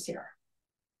powerful pose here.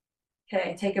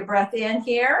 Okay, take a breath in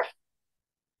here.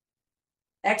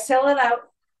 Exhale it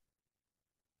out.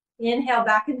 Inhale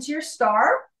back into your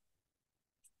star.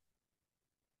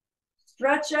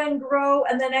 Stretch and grow,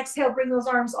 and then exhale, bring those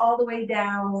arms all the way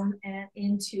down and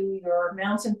into your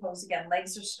mountain pose again.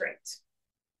 Legs are straight.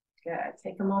 Good.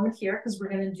 Take a moment here because we're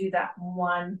going to do that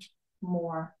one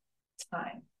more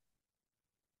time.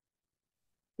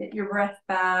 Get your breath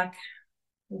back.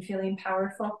 You feeling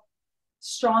powerful?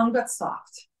 Strong but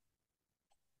soft.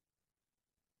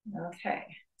 Okay.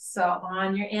 So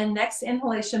on your next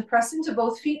inhalation, press into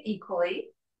both feet equally.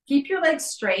 Keep your legs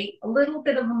straight, a little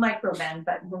bit of a micro bend,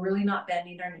 but we're really not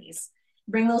bending our knees.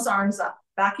 Bring those arms up,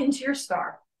 back into your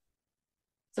star.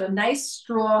 So a nice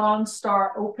strong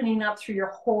star opening up through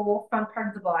your whole front part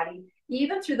of the body,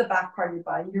 even through the back part of your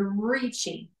body. You're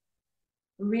reaching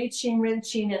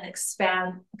and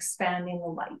expanding the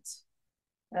light.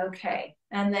 Okay,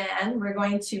 and then we're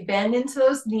going to bend into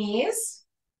those knees.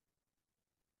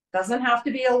 Doesn't have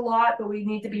to be a lot, but we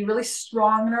need to be really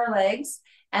strong in our legs.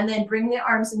 And then bring the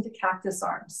arms into cactus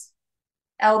arms.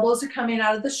 Elbows are coming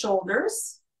out of the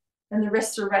shoulders, and the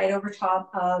wrists are right over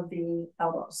top of the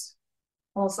elbows,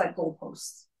 almost like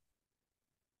goalposts.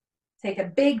 Take a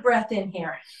big breath in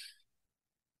here.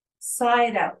 Sigh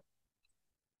it out.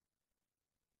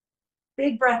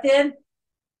 Big breath in.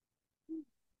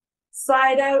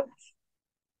 Sigh it out.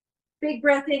 Big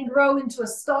breath in, grow into a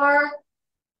star.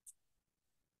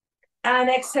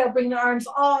 And exhale, bring the arms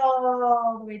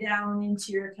all the way down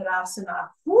into your Tadasana.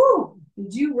 Woo!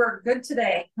 Did you work good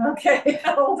today? Okay,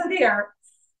 hold it here.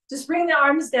 Just bring the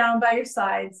arms down by your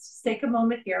sides. Just take a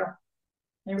moment here.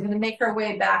 And we're going to make our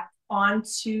way back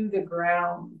onto the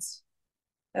ground.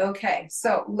 Okay,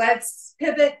 so let's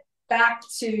pivot back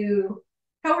to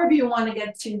however you want to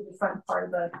get to the front part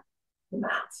of the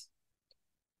mat.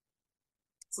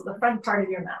 So the front part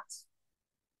of your mat.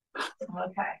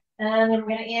 Okay. And then we're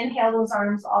going to inhale those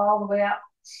arms all the way up.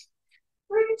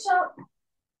 Reach up.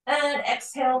 And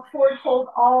exhale, forward fold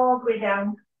all the way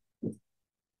down.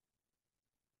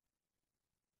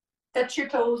 Touch your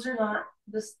toes or not.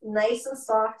 Just nice and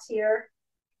soft here.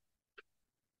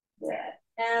 Good.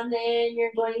 And then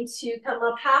you're going to come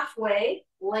up halfway,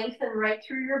 lengthen right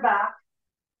through your back.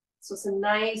 So it's a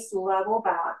nice level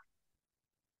back.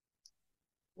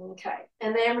 Okay,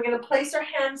 and then we're going to place our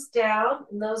hands down.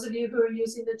 And those of you who are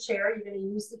using the chair, you're going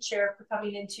to use the chair for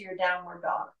coming into your downward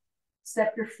dog.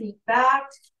 Step your feet back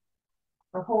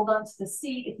or hold onto the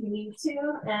seat if you need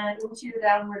to, and into your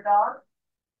downward dog.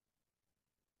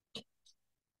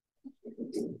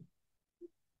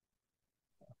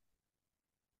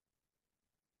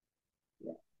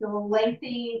 So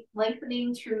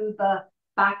lengthening through the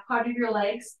back part of your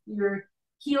legs. Your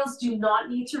heels do not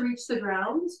need to reach the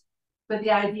ground. But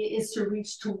the idea is to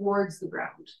reach towards the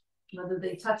ground. Whether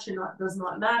they touch or not does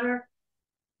not matter.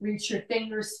 Reach your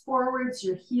fingers forwards,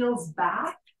 your heels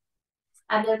back.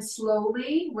 And then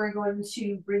slowly, we're going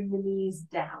to bring the knees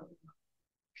down.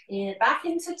 And back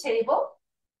into table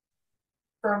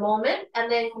for a moment.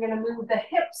 And then we're going to move the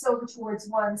hips over towards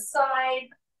one side.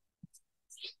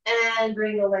 And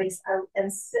bring the legs out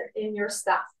and sit in your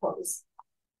staff pose.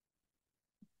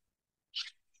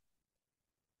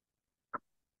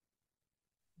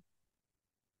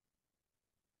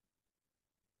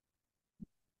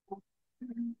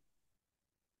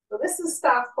 So this is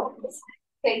staff pose.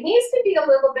 Okay, it needs to be a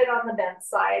little bit on the bent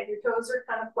side. Your toes are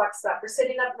kind of flexed up. We're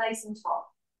sitting up nice and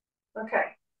tall.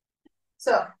 Okay,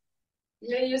 so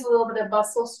you're going to use a little bit of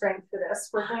muscle strength for this.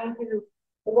 We're going to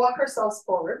walk ourselves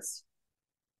forwards.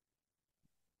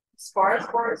 As far as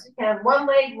you can. One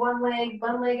leg,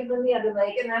 and then the other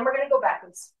leg. And then we're going to go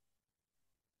backwards.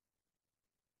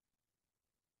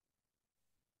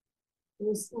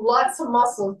 There's lots of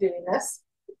muscles doing this.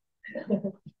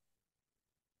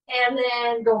 And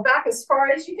then go back as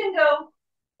far as you can go.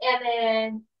 And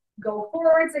then go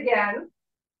forwards again.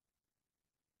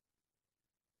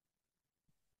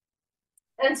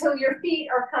 Until your feet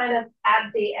are kind of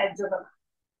at the edge of the mat.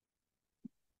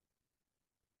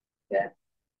 Good.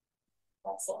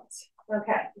 Excellent.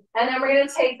 Okay. And then we're going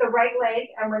to take the right leg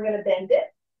and we're going to bend it.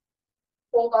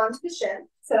 Hold on to the shin.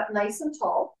 Sit up nice and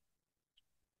tall.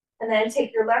 And then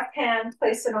take your left hand,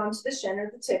 place it onto the shin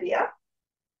or the tibia.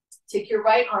 Take your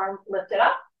right arm, lift it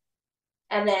up.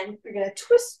 And then you're going to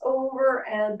twist over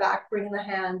and back, bringing the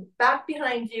hand back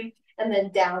behind you and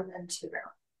then down and to the ground.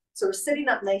 So we're sitting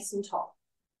up nice and tall.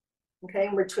 Okay,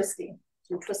 and we're twisting.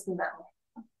 So we're twisting that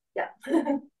way.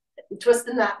 Yeah. We're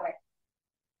twisting that way.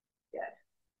 Good.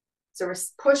 So we're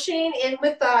pushing in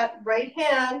with that right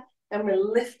hand and we're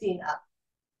lifting up.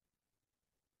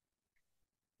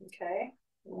 Okay.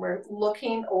 And we're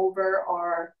looking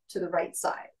over to the right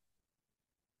side.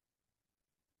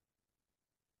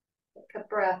 Take a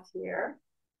breath here.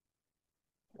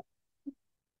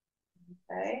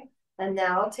 Okay. And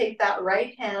now take that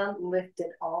right hand, lift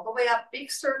it all the way up, big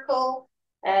circle,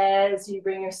 as you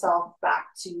bring yourself back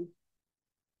to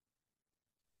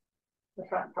the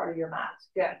front part of your mat.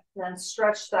 Good. Then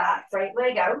stretch that right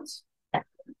leg out.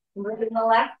 Bring the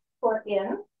left foot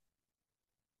in.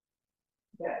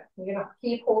 Good. You're going to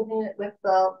keep holding it with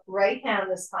the right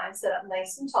hand this time. Sit up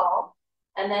nice and tall.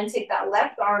 And then take that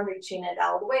left arm, reaching it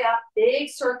all the way up, big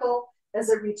circle as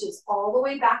it reaches all the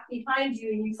way back behind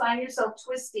you. And you find yourself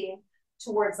twisting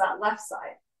towards that left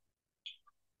side.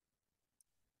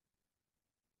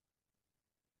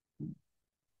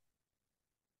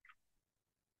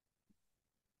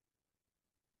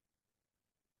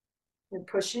 You're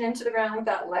pushing into the ground with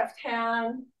that left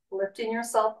hand, lifting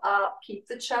yourself up. Keep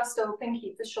the chest open,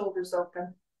 keep the shoulders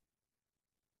open.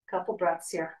 Couple breaths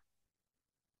here.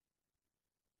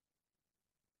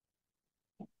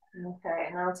 Okay,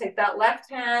 and now take that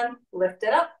left hand, lift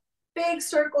it up. Big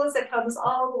circle as it comes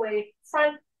all the way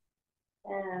front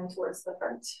and towards the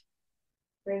front.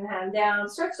 Bring the hand down,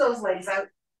 stretch those legs out,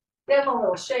 give them a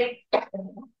little shake. And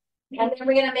then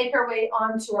we're going to make our way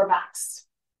onto our backs.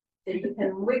 So you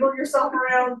can wiggle yourself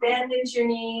around, bend into your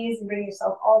knees, and bring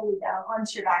yourself all the way down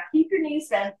onto your back. Keep your knees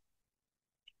bent.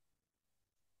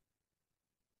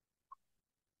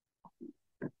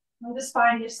 And just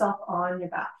find yourself on your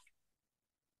back.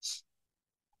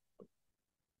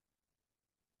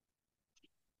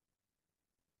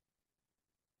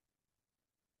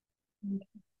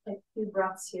 Take a few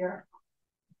breaths here.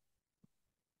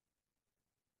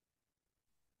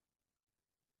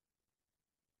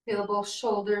 Feel both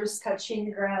shoulders touching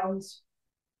the ground.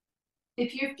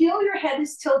 If you feel your head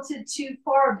is tilted too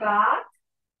far back,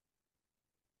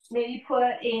 maybe put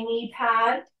a knee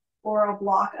pad or a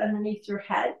block underneath your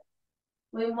head.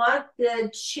 We want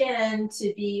the chin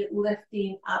to be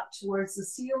lifting up towards the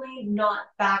ceiling, not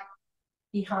back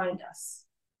behind us.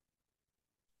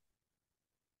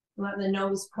 We want the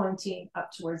nose pointing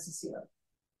up towards the ceiling.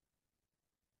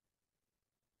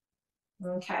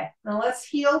 Okay, now let's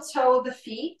heel toe the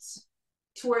feet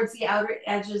towards the outer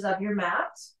edges of your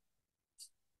mat.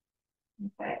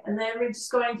 Okay, and then we're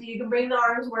just going to, you can bring the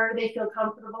arms wherever they feel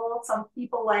comfortable. Some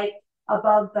people like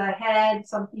above the head,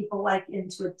 some people like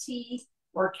into a T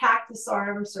or cactus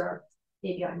arms or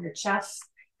maybe on your chest.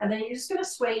 And then you're just going to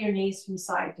sway your knees from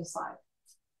side to side.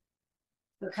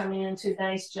 So coming into a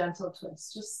nice gentle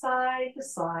twist, just side to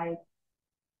side.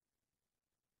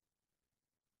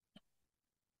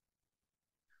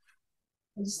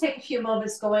 And just take a few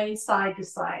moments going side to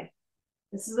side.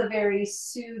 This is a very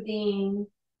soothing,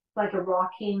 like a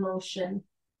rocking motion.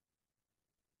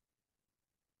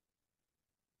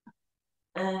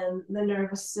 And the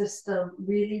nervous system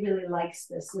really, really likes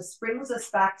this. This brings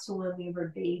us back to when we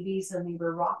were babies and we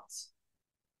were rocked.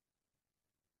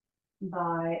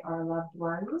 by our loved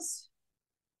ones.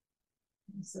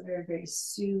 It's a very, very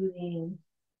soothing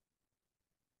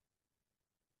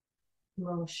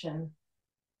motion,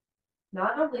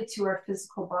 not only to our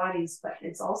physical bodies, but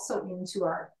it's also into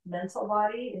our mental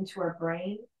body, into our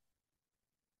brain.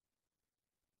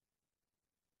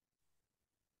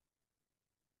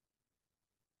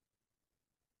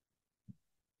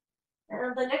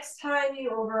 And the next time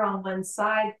you're over on one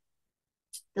side,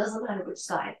 doesn't matter which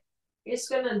side, you're just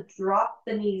going to drop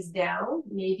the knees down.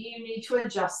 Maybe you need to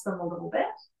adjust them a little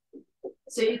bit.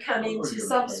 So you come into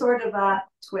some sort of a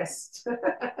twist.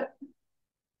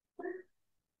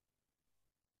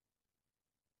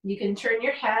 You can turn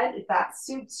your head if that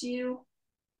suits you.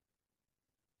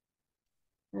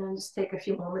 And just take a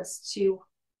few moments to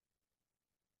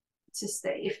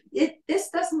stay. If this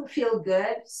doesn't feel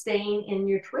good, staying in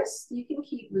your twist, you can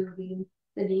keep moving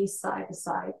the knees side to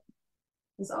side.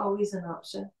 There's always an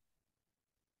option.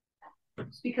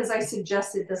 Just because I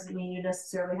suggest it doesn't mean you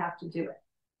necessarily have to do it.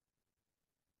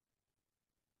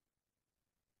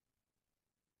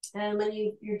 And when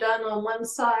you're done on one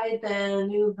side, then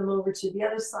move them over to the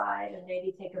other side and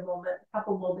maybe take a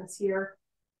couple moments here,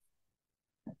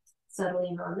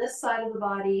 settling on this side of the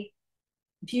body.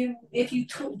 If you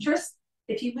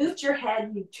moved your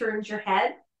head, you turned your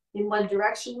head in one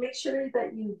direction, make sure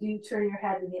that you do turn your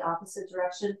head in the opposite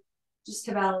direction, just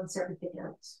to balance everything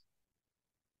out.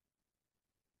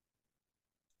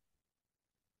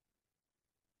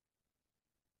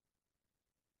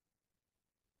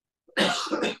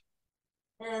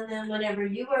 And then whenever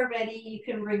you are ready, you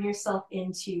can bring yourself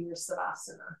into your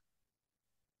Savasana.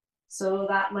 So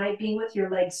that might be with your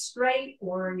legs straight,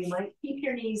 or you might keep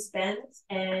your knees bent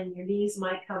and your knees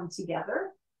might come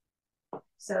together.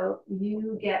 So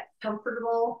you get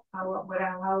comfortable,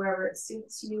 however it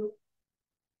suits you.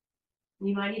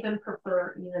 You might even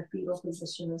prefer in a fetal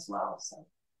position as well. So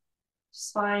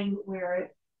just find where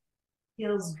it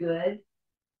feels good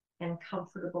and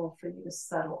comfortable for you to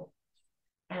settle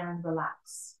and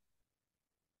relax.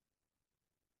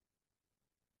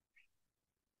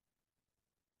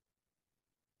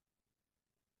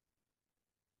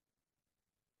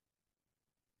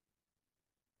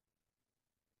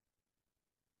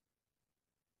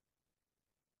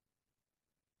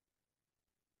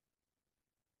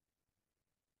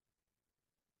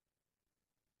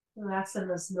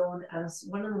 Asana is known as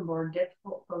one of the more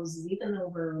difficult poses, even though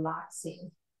we're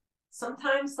relaxing.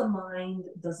 Sometimes the mind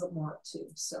doesn't want to,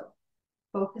 so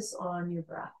focus on your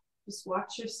breath. Just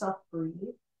watch yourself breathe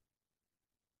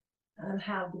and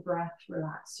have the breath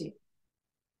relax you.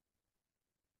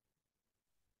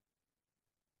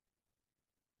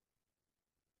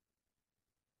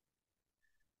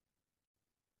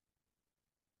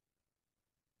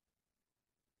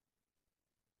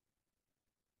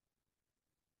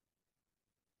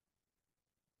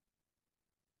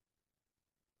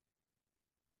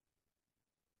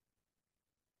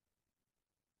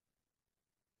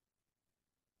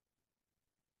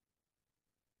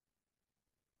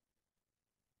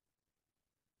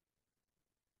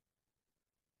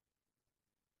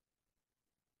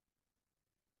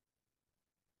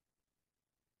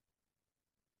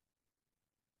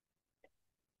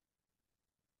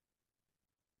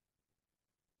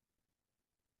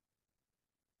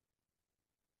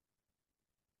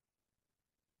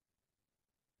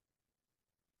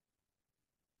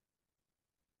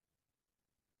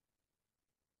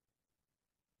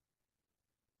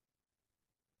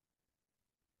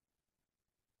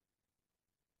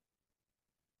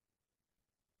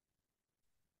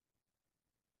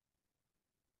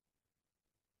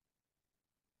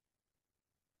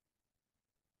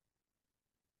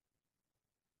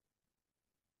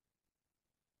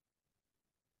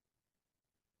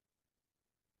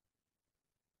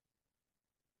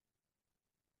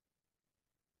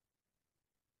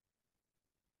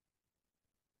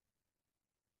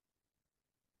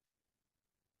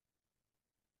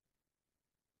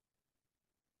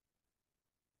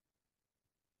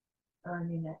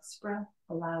 On your next breath,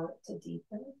 allow it to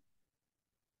deepen.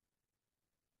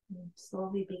 And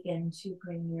slowly begin to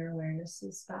bring your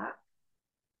awarenesses back.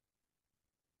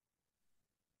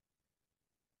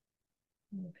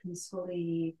 And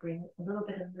peacefully bring a little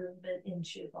bit of movement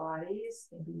into your bodies,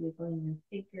 maybe wiggling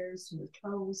your fingers, your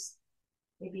toes,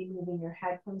 maybe moving your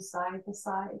head from side to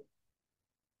side.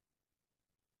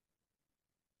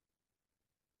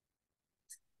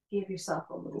 Give yourself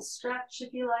a little stretch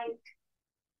if you like.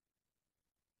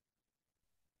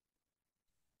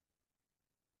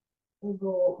 And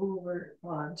go over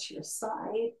onto your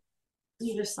side,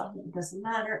 either side, it doesn't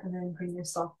matter, and then bring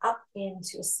yourself up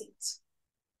into a seat.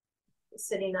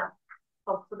 Sitting up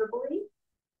comfortably.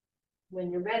 When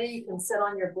you're ready, you can sit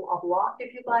on your block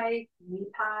if you like, knee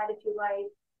pad if you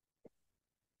like.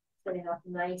 Sitting up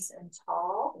nice and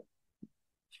tall.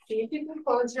 See if you can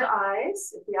close your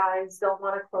eyes. If the eyes don't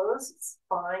want to close, it's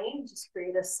fine. Just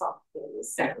create a soft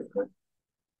gaze.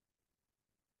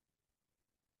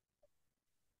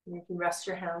 You can rest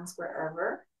your hands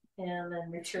wherever and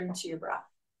then return to your breath.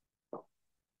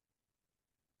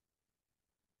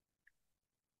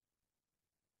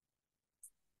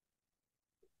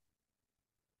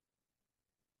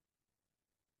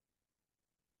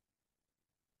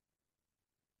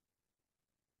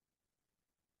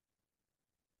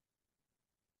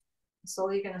 So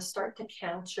you're going to start to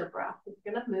count your breath.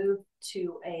 You're going to move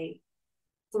to a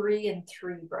 3 and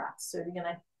 3 breath. So you're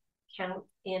going to count,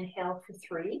 inhale for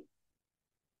 3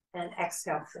 and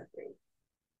exhale for 3.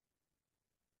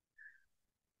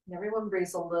 And everyone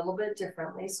breathes a little bit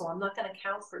differently, so I'm not going to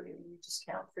count for you. You just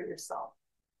count for yourself,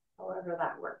 however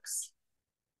that works.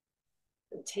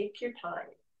 But take your time.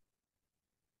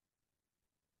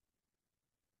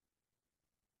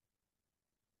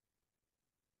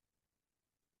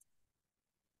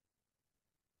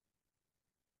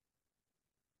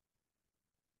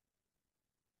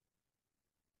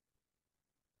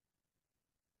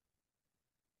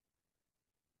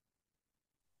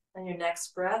 On your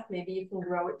next breath, maybe you can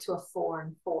grow it to a 4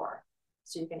 and 4.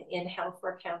 So you can inhale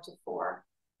for a count of 4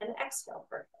 and exhale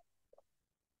for a count.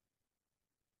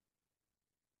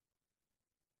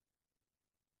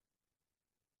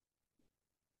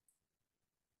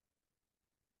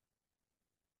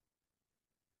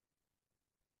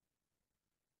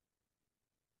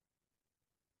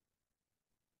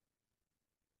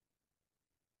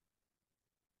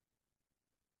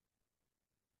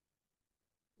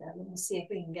 And we'll see if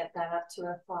we can get that up to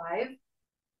a 5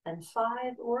 and 5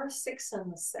 or 6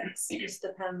 and 6. It just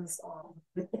depends on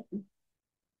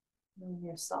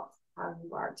yourself, how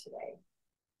you are today.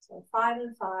 So 5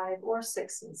 and 5 or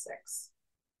 6 and 6.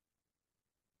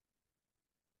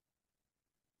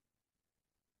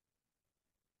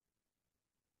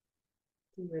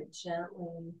 Do it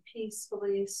gently,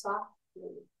 peacefully,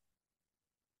 softly.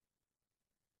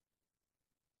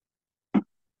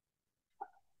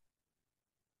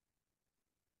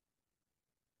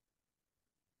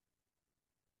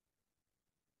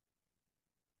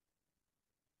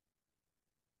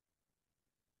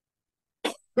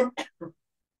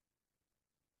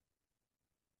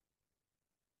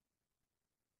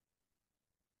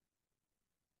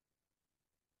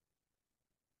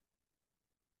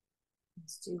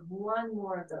 Let's do one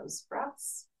more of those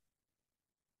breaths.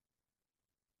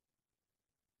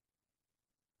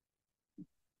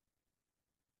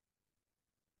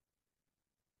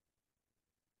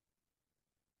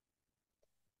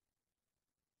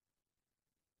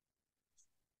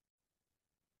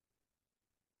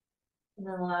 And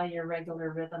then allow your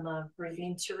regular rhythm of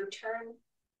breathing to return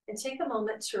and take a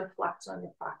moment to reflect on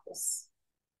your practice.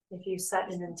 If you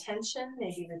set an intention,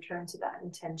 maybe return to that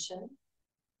intention.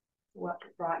 What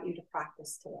brought you to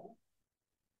practice today?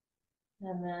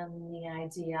 And then the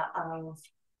idea of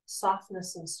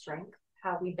softness and strength,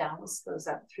 how we balance those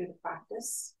out through the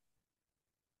practice.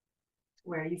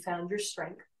 Where you found your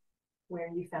strength, where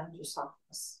you found your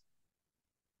softness.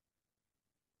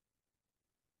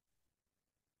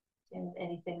 And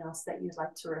anything else that you'd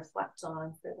like to reflect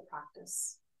on for the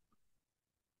practice.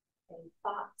 Any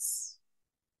thoughts?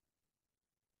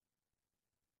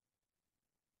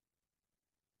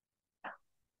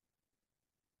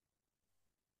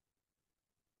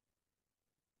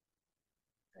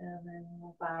 And then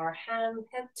we'll bow our head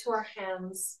to our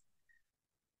hands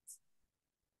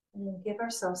and give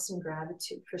ourselves some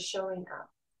gratitude for showing up.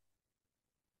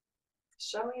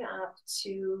 Showing up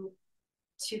to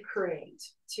create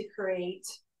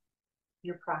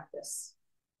your practice.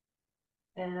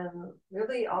 And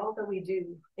really all that we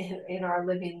do in our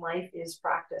living life is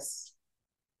practice.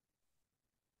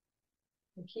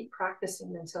 And keep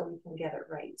practicing until we can get it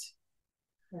right.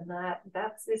 And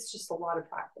it's just a lot of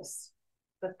practice.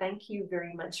 But thank you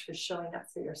very much for showing up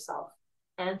for yourself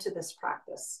and to this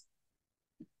practice,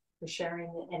 for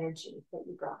sharing the energy that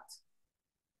you brought.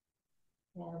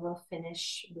 And we'll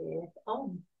finish with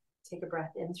Om. Take a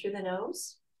breath in through the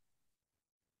nose.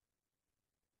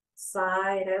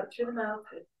 Sigh out through the mouth.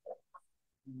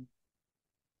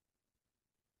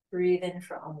 Breathe in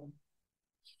for Om.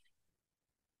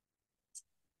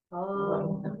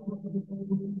 Om.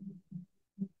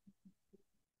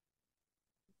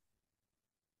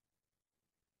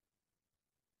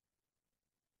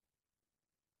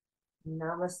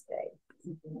 Namaste.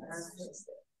 Namaste.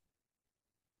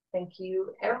 Thank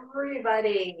you,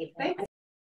 everybody.